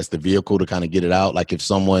vehicle to kind of get it out? Like if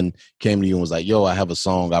someone came to you and was like, yo, I have a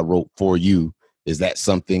song I wrote for you, is that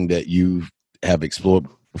something that you have explored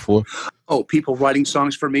before? Oh, people writing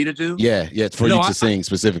songs for me to do? Yeah, it's for you to sing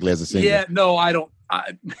specifically as a singer. Yeah, no, I don't.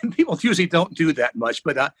 People usually don't do that much,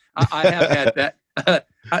 but I have had that.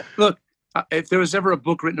 Look, if there was ever a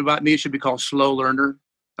book written about me, it should be called Slow Learner.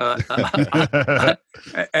 And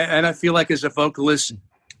I feel like as a vocalist,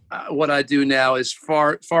 what I do now is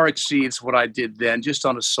far exceeds what I did then, just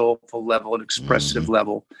on a soulful level, an expressive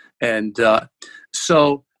level. And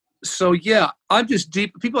so yeah, I'm just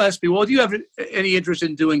deep. People ask me, well, do you have any interest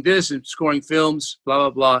in doing this and scoring films, blah,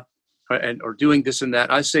 blah, blah, or doing this and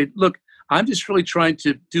that? I say, look, I'm just really trying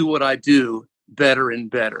to do what I do better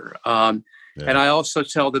and better. And I also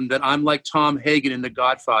tell them that I'm like Tom Hagen in The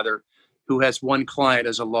Godfather, who has one client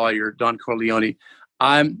as a lawyer, Don Corleone.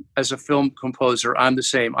 As a film composer, I'm the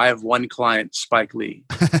same. I have one client, Spike Lee.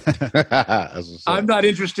 I'm not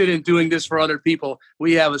interested in doing this for other people.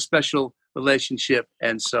 We have a special relationship,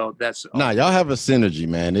 and so that's y'all have a synergy,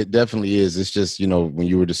 man. It definitely is. It's just, when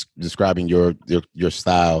you were describing your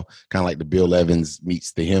style, kind of like the Bill Evans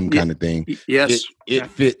meets the him kind of thing. Yes, it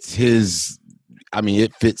fits his.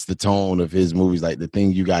 It fits the tone of his movies. Like the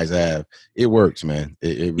thing you guys have, it works, man.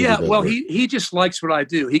 It really does work. He just likes what I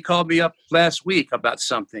do. He called me up last week about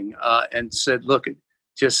something and said, look,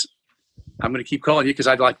 I'm going to keep calling you because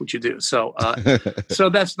I like what you do. So so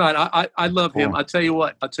that's not, I love him. I'll tell you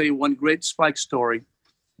what, one great Spike story.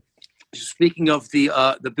 Speaking of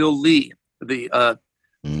the Bill Lee,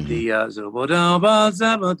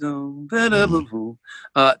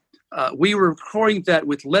 we were recording that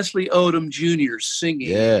with Leslie Odom Jr.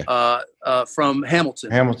 singing from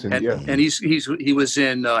Hamilton. And he was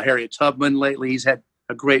in Harriet Tubman lately. He's had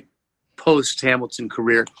a great post-Hamilton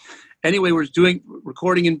career. Anyway, we're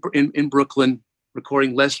recording in Brooklyn,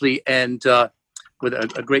 recording Leslie and with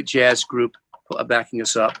a great jazz group backing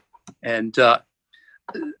us up. And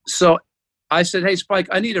So I said, hey, Spike,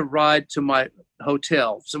 I need a ride to my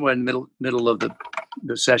hotel somewhere in the middle of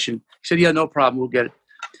the session. He said, yeah, no problem. We'll get it.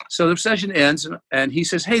 So the session ends, and he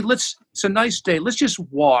says, hey, it's a nice day. Let's just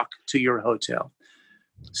walk to your hotel.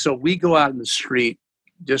 So we go out in the street,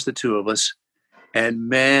 just the two of us. And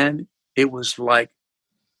man, it was like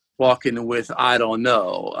walking with, I don't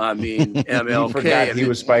know. I mean, MLK. He forgot he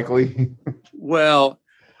was Spike Lee. Well,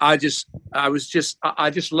 I just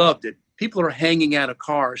loved it. People are hanging out of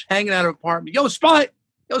cars, hanging out of apartments. Yo, Spike!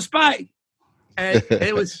 And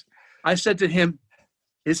it was, I said to him,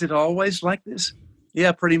 is it always like this?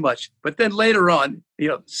 Yeah, pretty much. But then later on,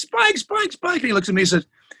 Spike. And he looks at me and says,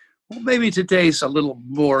 well, maybe today's a little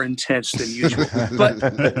more intense than usual.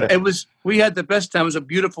 But we had the best time. It was a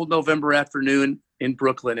beautiful November afternoon in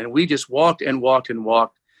Brooklyn. And we just walked and walked and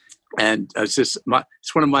walked. And it's one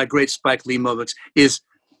of my great Spike Lee moments is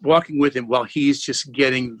walking with him while he's just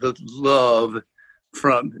getting the love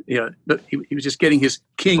from, he was just getting his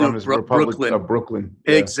king from of Brooklyn. Of Brooklyn.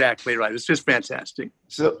 Yeah. Exactly right. It's just fantastic.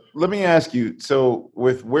 So let me ask you, so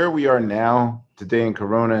with where we are now today in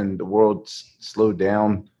Corona and the world's slowed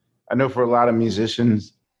down, I know for a lot of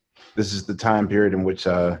musicians, this is the time period in which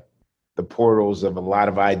the portals of a lot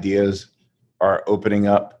of ideas are opening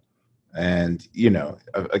up. And,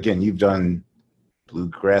 again, you've done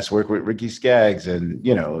bluegrass work with Ricky Skaggs and,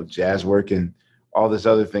 jazz work and all this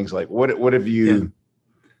other things. Like, what have you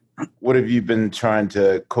been trying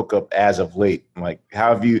to cook up as of late? Like,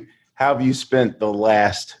 how have you spent the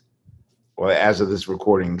last, well, as of this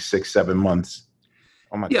recording, 6-7 months?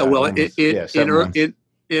 Oh my God. Well,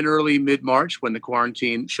 in early mid-March, when the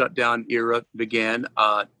quarantine shutdown era began,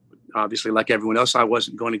 obviously, like everyone else, I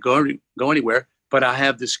wasn't going to go anywhere, but I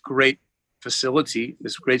have this great facility,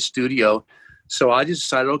 this great studio. So I just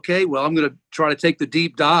decided, okay, well, I'm going to try to take the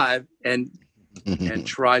deep dive and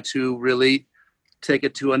try to really take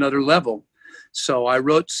it to another level. So I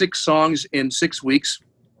wrote 6 songs in 6 weeks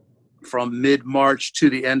from mid-March to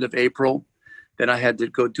the end of April. Then I had to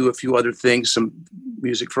go do a few other things, some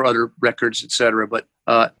music for other records, etc. But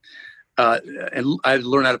and I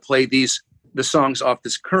learned how to play the songs off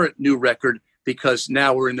this current new record because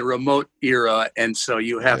now we're in the remote era, and so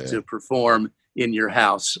you have to perform in your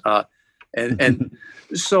house. And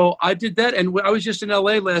so I did that, and I was just in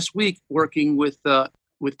LA last week working with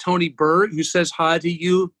Tony Berg, who says hi to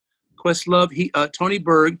you, Questlove. Tony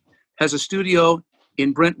Berg has a studio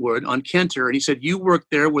in Brentwood on Kenter, and he said you worked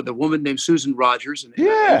there with a woman named Susan Rogers, an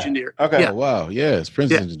engineer. Okay. Yeah. Oh, wow. Yeah, it's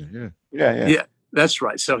Prince engineer. Yeah. That's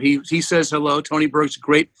right. So he says hello. Tony Berg's a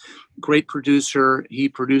great producer. He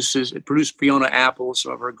produced Fiona Apple,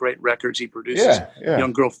 some of her great records. He produces a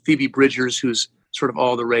young girl, Phoebe Bridgers, who's sort of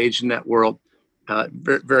all the rage in that world.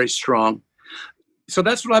 Very, very strong. So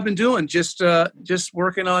that's what I've been doing. Just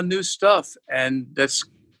working on new stuff. And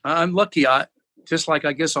I'm lucky. Just like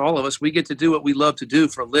I guess all of us, we get to do what we love to do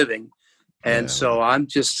for a living. And so I'm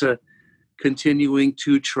just continuing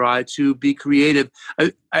to try to be creative.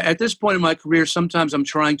 At this point in my career, sometimes I'm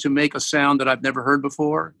trying to make a sound that I've never heard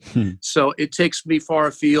before. So it takes me far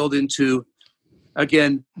afield into,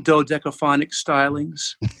 again, dodecaphonic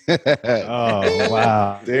stylings. Oh,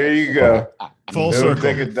 wow. There you go. Full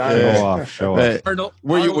circle. Show off.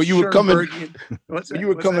 When you were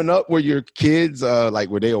coming up, were your kids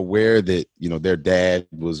were they aware that their dad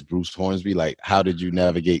was Bruce Hornsby? Like, how did you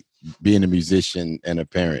navigate being a musician and a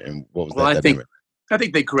parent, and what was that? I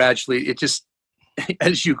think they gradually. It just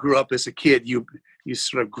as you grew up as a kid, you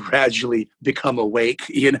sort of gradually become awake.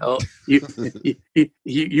 You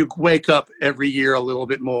wake up every year a little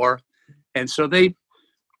bit more, and so they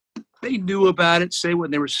knew about it, say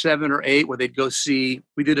when they were 7 or 8, where they'd go see,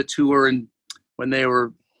 we did a tour, and when they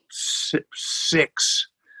were 6,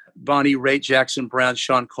 Bonnie Raitt, Jackson Browne,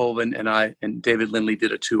 Sean Colvin, and I and David Lindley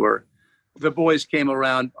did a tour. The boys came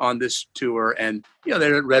around on this tour, and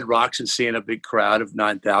they're at Red Rocks and seeing a big crowd of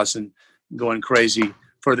 9,000 going crazy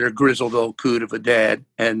for their grizzled old coot of a dad.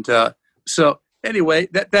 And so anyway,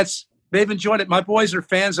 they've enjoyed it. My boys are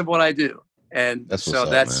fans of what I do. And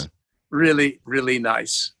that's really, really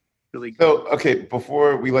nice. Really good. So, okay,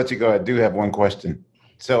 before we let you go, I do have one question.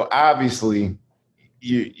 So obviously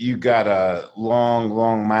you got a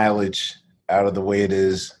long mileage out of The Way It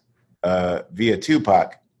Is via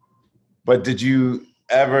Tupac, but did you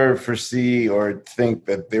ever foresee or think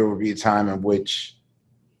that there would be a time in which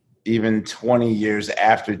even 20 years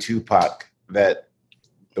after Tupac that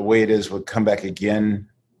The Way It Is would come back again?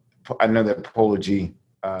 I know that Polo G.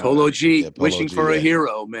 Wishing for a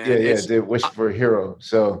Hero, man. They Wish for a Hero.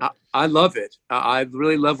 So I love it. I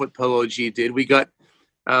really love what Polo G did. We got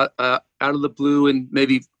out of the blue in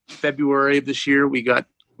maybe February of this year. We got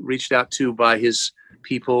reached out to by his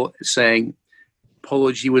people saying,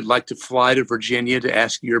 Polo G would like to fly to Virginia to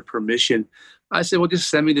ask your permission. I said, well, just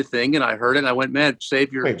send me the thing. And I heard it. And I went, man,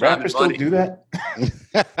 save your time. Wait, rappers still do that?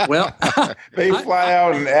 Well, they fly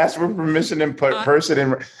out and ask for permission in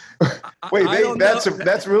person. Wait,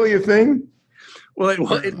 that's really a thing? Well,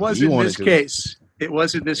 it was in this case. It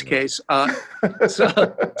was in this case.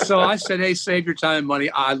 So I said, hey, save your time and money.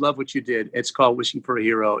 I love what you did. It's called Wishing for a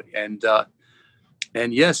Hero.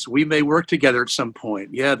 And yes, we may work together at some point.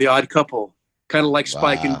 Yeah, The Odd Couple. Kind of like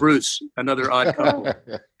Spike and Bruce, another odd couple.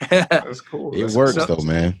 That's cool. It works though,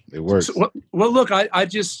 man. It works. So, well, look, I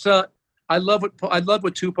just I love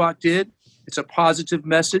what Tupac did. It's a positive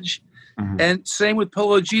message, and same with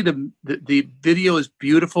Polo G. The video is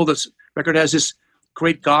beautiful. This record has this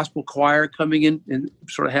great gospel choir coming in and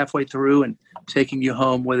sort of halfway through and taking you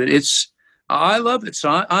home with it. I love it.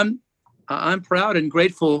 So I'm proud and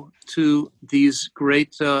grateful to these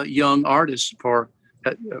great young artists for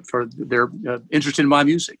their interest in my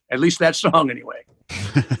music, at least that song anyway.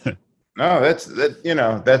 No, that's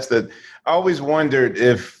I always wondered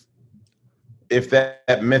if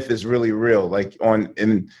that myth is really real. Like on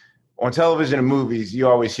television and movies, you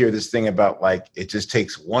always hear this thing about like, it just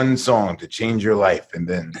takes one song to change your life. And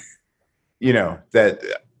then, that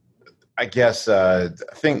I guess, I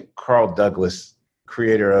think Carl Douglas,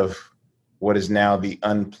 creator of what is now the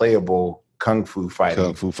unplayable Kung Fu fighting.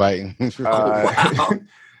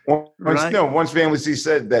 Once Family C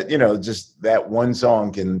said that, just that one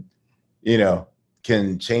song can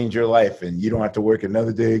change your life and you don't have to work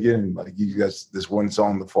another day again. Like you got this one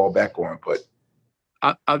song to fall back on. But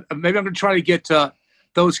maybe I'm going to try to get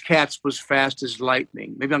Those Cats Was Fast as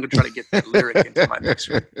Lightning. Maybe I'm going to try to get that lyric into my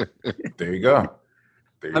mixer. There you go.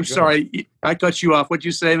 I'm sorry. I cut you off. What'd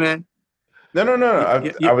you say, man? No.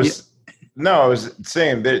 I was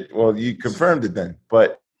saying that, well, you confirmed it then.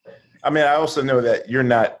 But, I mean, I also know that you're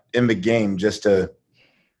not in the game just to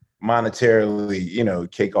monetarily,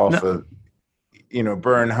 cake off burn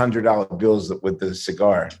 $100 bills with the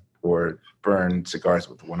cigar or burn cigars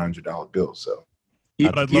with $100 bills. So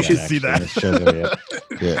I'd love to see that.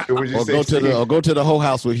 Yeah. Or go to the Whole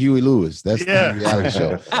House with Huey Lewis. That's the reality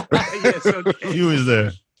show. Yes, okay. Huey's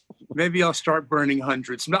there. Maybe I'll start burning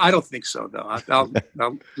hundreds. No, I don't think so, though. I'll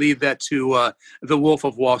leave that to the Wolf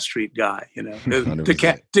of Wall Street guy,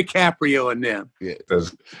 DiCaprio and them. Yeah,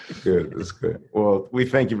 that's good. That's good. Well, we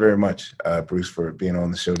thank you very much, Bruce, for being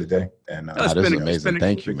on the show today. And this is amazing.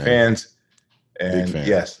 Thank you, man. Fans. And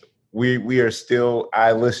yes, we are still.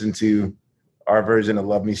 I listen to our version of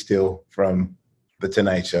 "Love Me Still" from the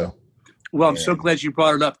Tonight Show. Well, I'm so glad you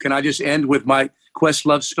brought it up. Can I just end with my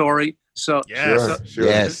Questlove story? So sure.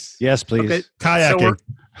 Yes, please. Okay, kayaking.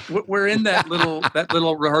 So we're in that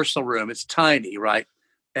little rehearsal room. It's tiny, right?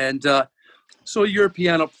 And so you're a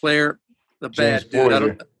piano player, the bad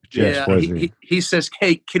dude. He says,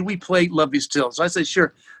 "Hey, can we play Love Me Still?" So I said,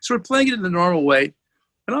 "Sure." So we're playing it in the normal way,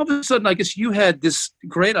 and all of a sudden, I guess you had this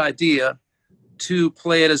great idea to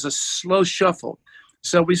play it as a slow shuffle.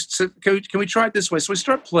 So we said, "Can we try it this way?" So we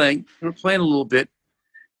start playing. We're playing a little bit.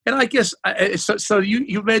 And I guess, so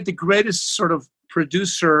you made the greatest sort of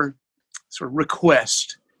producer sort of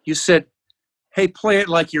request. You said, hey, play it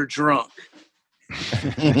like you're drunk.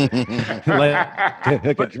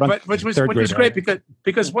 Which was great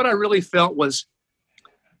because what I really felt was,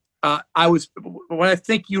 what I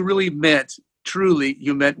think you really meant, truly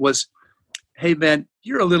you meant was, hey, man,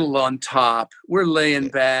 you're a little on top. We're laying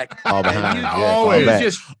back. You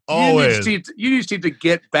just need to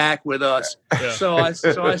get back with us. Yeah. So I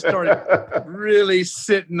started really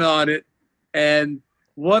sitting on it. And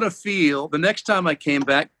what a feel. The next time I came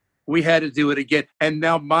back, we had to do it again. And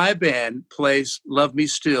now my band plays Love Me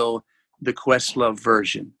Still, the Questlove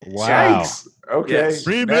version. Wow. Yikes. Okay. Yes.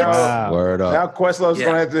 Remix. Wow. Word up. Now Questlove's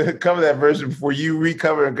going to have to cover that version before you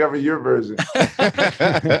recover and cover your version.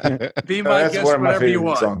 Be my guest whatever you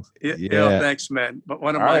want. Songs. Yeah, thanks, man. But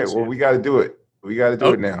one of All right, well, we got to do it. We got to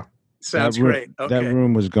do it now. Sounds great. Okay. That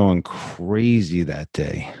room was going crazy that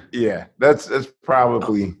day. Yeah, that's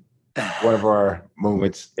probably one of our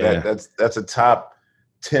moments. That's a top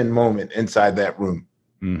 10 moment inside that room.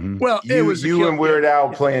 Mm-hmm. Well, it was you and Weird Al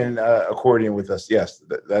playing accordion with us. Yes,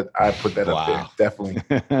 that I put that up there. Definitely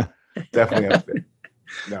up there.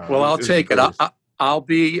 No, well, I'll take it. I'll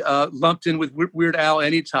be lumped in with Weird Al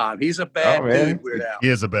anytime. He's a bad dude, Weird Al. He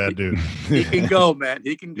is a bad dude. He can go, man.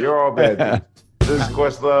 He can go. You're all bad dudes. This is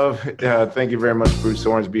Questlove. Thank you very much, Bruce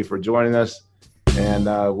Hornsby, for joining us. And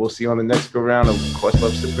we'll see you on the next go round of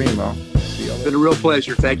Questlove Supreme. It's been a real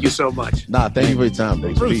pleasure. Thank you so much. Thank you for your time.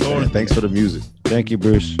 Thanks for the music. Thank you,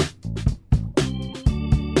 Bruce.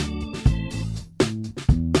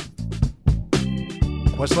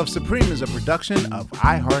 Questlove Supreme is a production of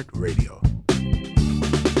iHeartRadio.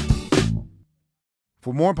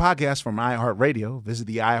 For more podcasts from iHeartRadio, visit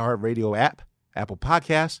the iHeartRadio app, Apple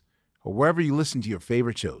Podcasts, or wherever you listen to your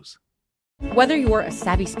favorite shows. Whether you're a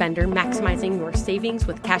savvy spender maximizing your savings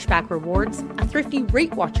with cashback rewards, a thrifty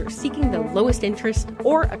rate watcher seeking the lowest interest,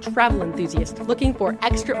 or a travel enthusiast looking for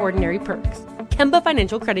extraordinary perks, Kemba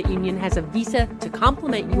Financial Credit Union has a visa to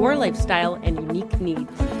complement your lifestyle and unique needs.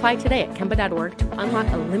 Apply today at Kemba.org to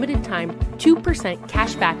unlock a limited-time 2%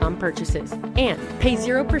 cash back on purchases and pay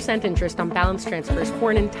 0% interest on balance transfers for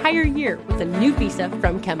an entire year with a new visa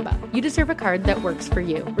from Kemba. You deserve a card that works for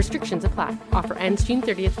you. Restrictions apply. Offer ends June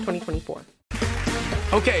 30th, 2024.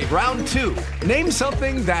 Okay, round two. Name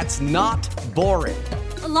something that's not boring.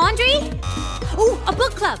 A laundry? Ooh, a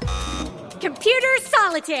book club. Computer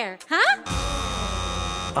solitaire, huh?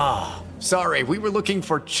 Ah, oh, sorry, we were looking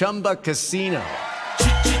for Chumba Casino.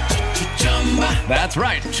 That's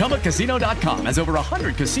right, ChumbaCasino.com has over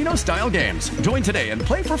 100 casino-style games. Join today and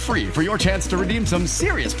play for free for your chance to redeem some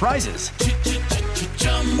serious prizes.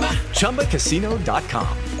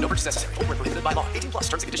 ChumbaCasino.com. No purchase necessary. Void where prohibited by law. 18+.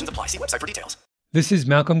 Terms and conditions apply. See website for details. This is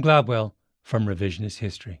Malcolm Gladwell from Revisionist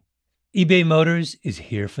History. eBay Motors is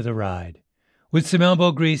here for the ride. With some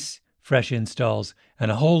elbow grease, fresh installs,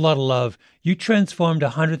 and a whole lot of love, you transformed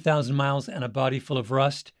 100,000 miles and a body full of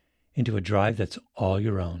rust into a drive that's all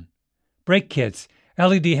your own. Brake kits,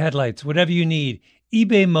 LED headlights, whatever you need,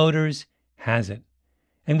 eBay Motors has it.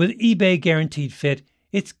 And with eBay Guaranteed Fit,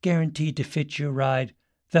 it's guaranteed to fit your ride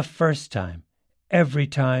the first time, every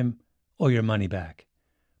time, or your money back.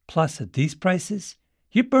 Plus, at these prices,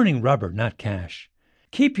 you're burning rubber, not cash.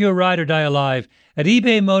 Keep your ride or die alive at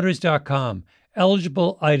ebaymotors.com.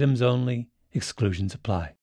 Eligible items only. Exclusions apply.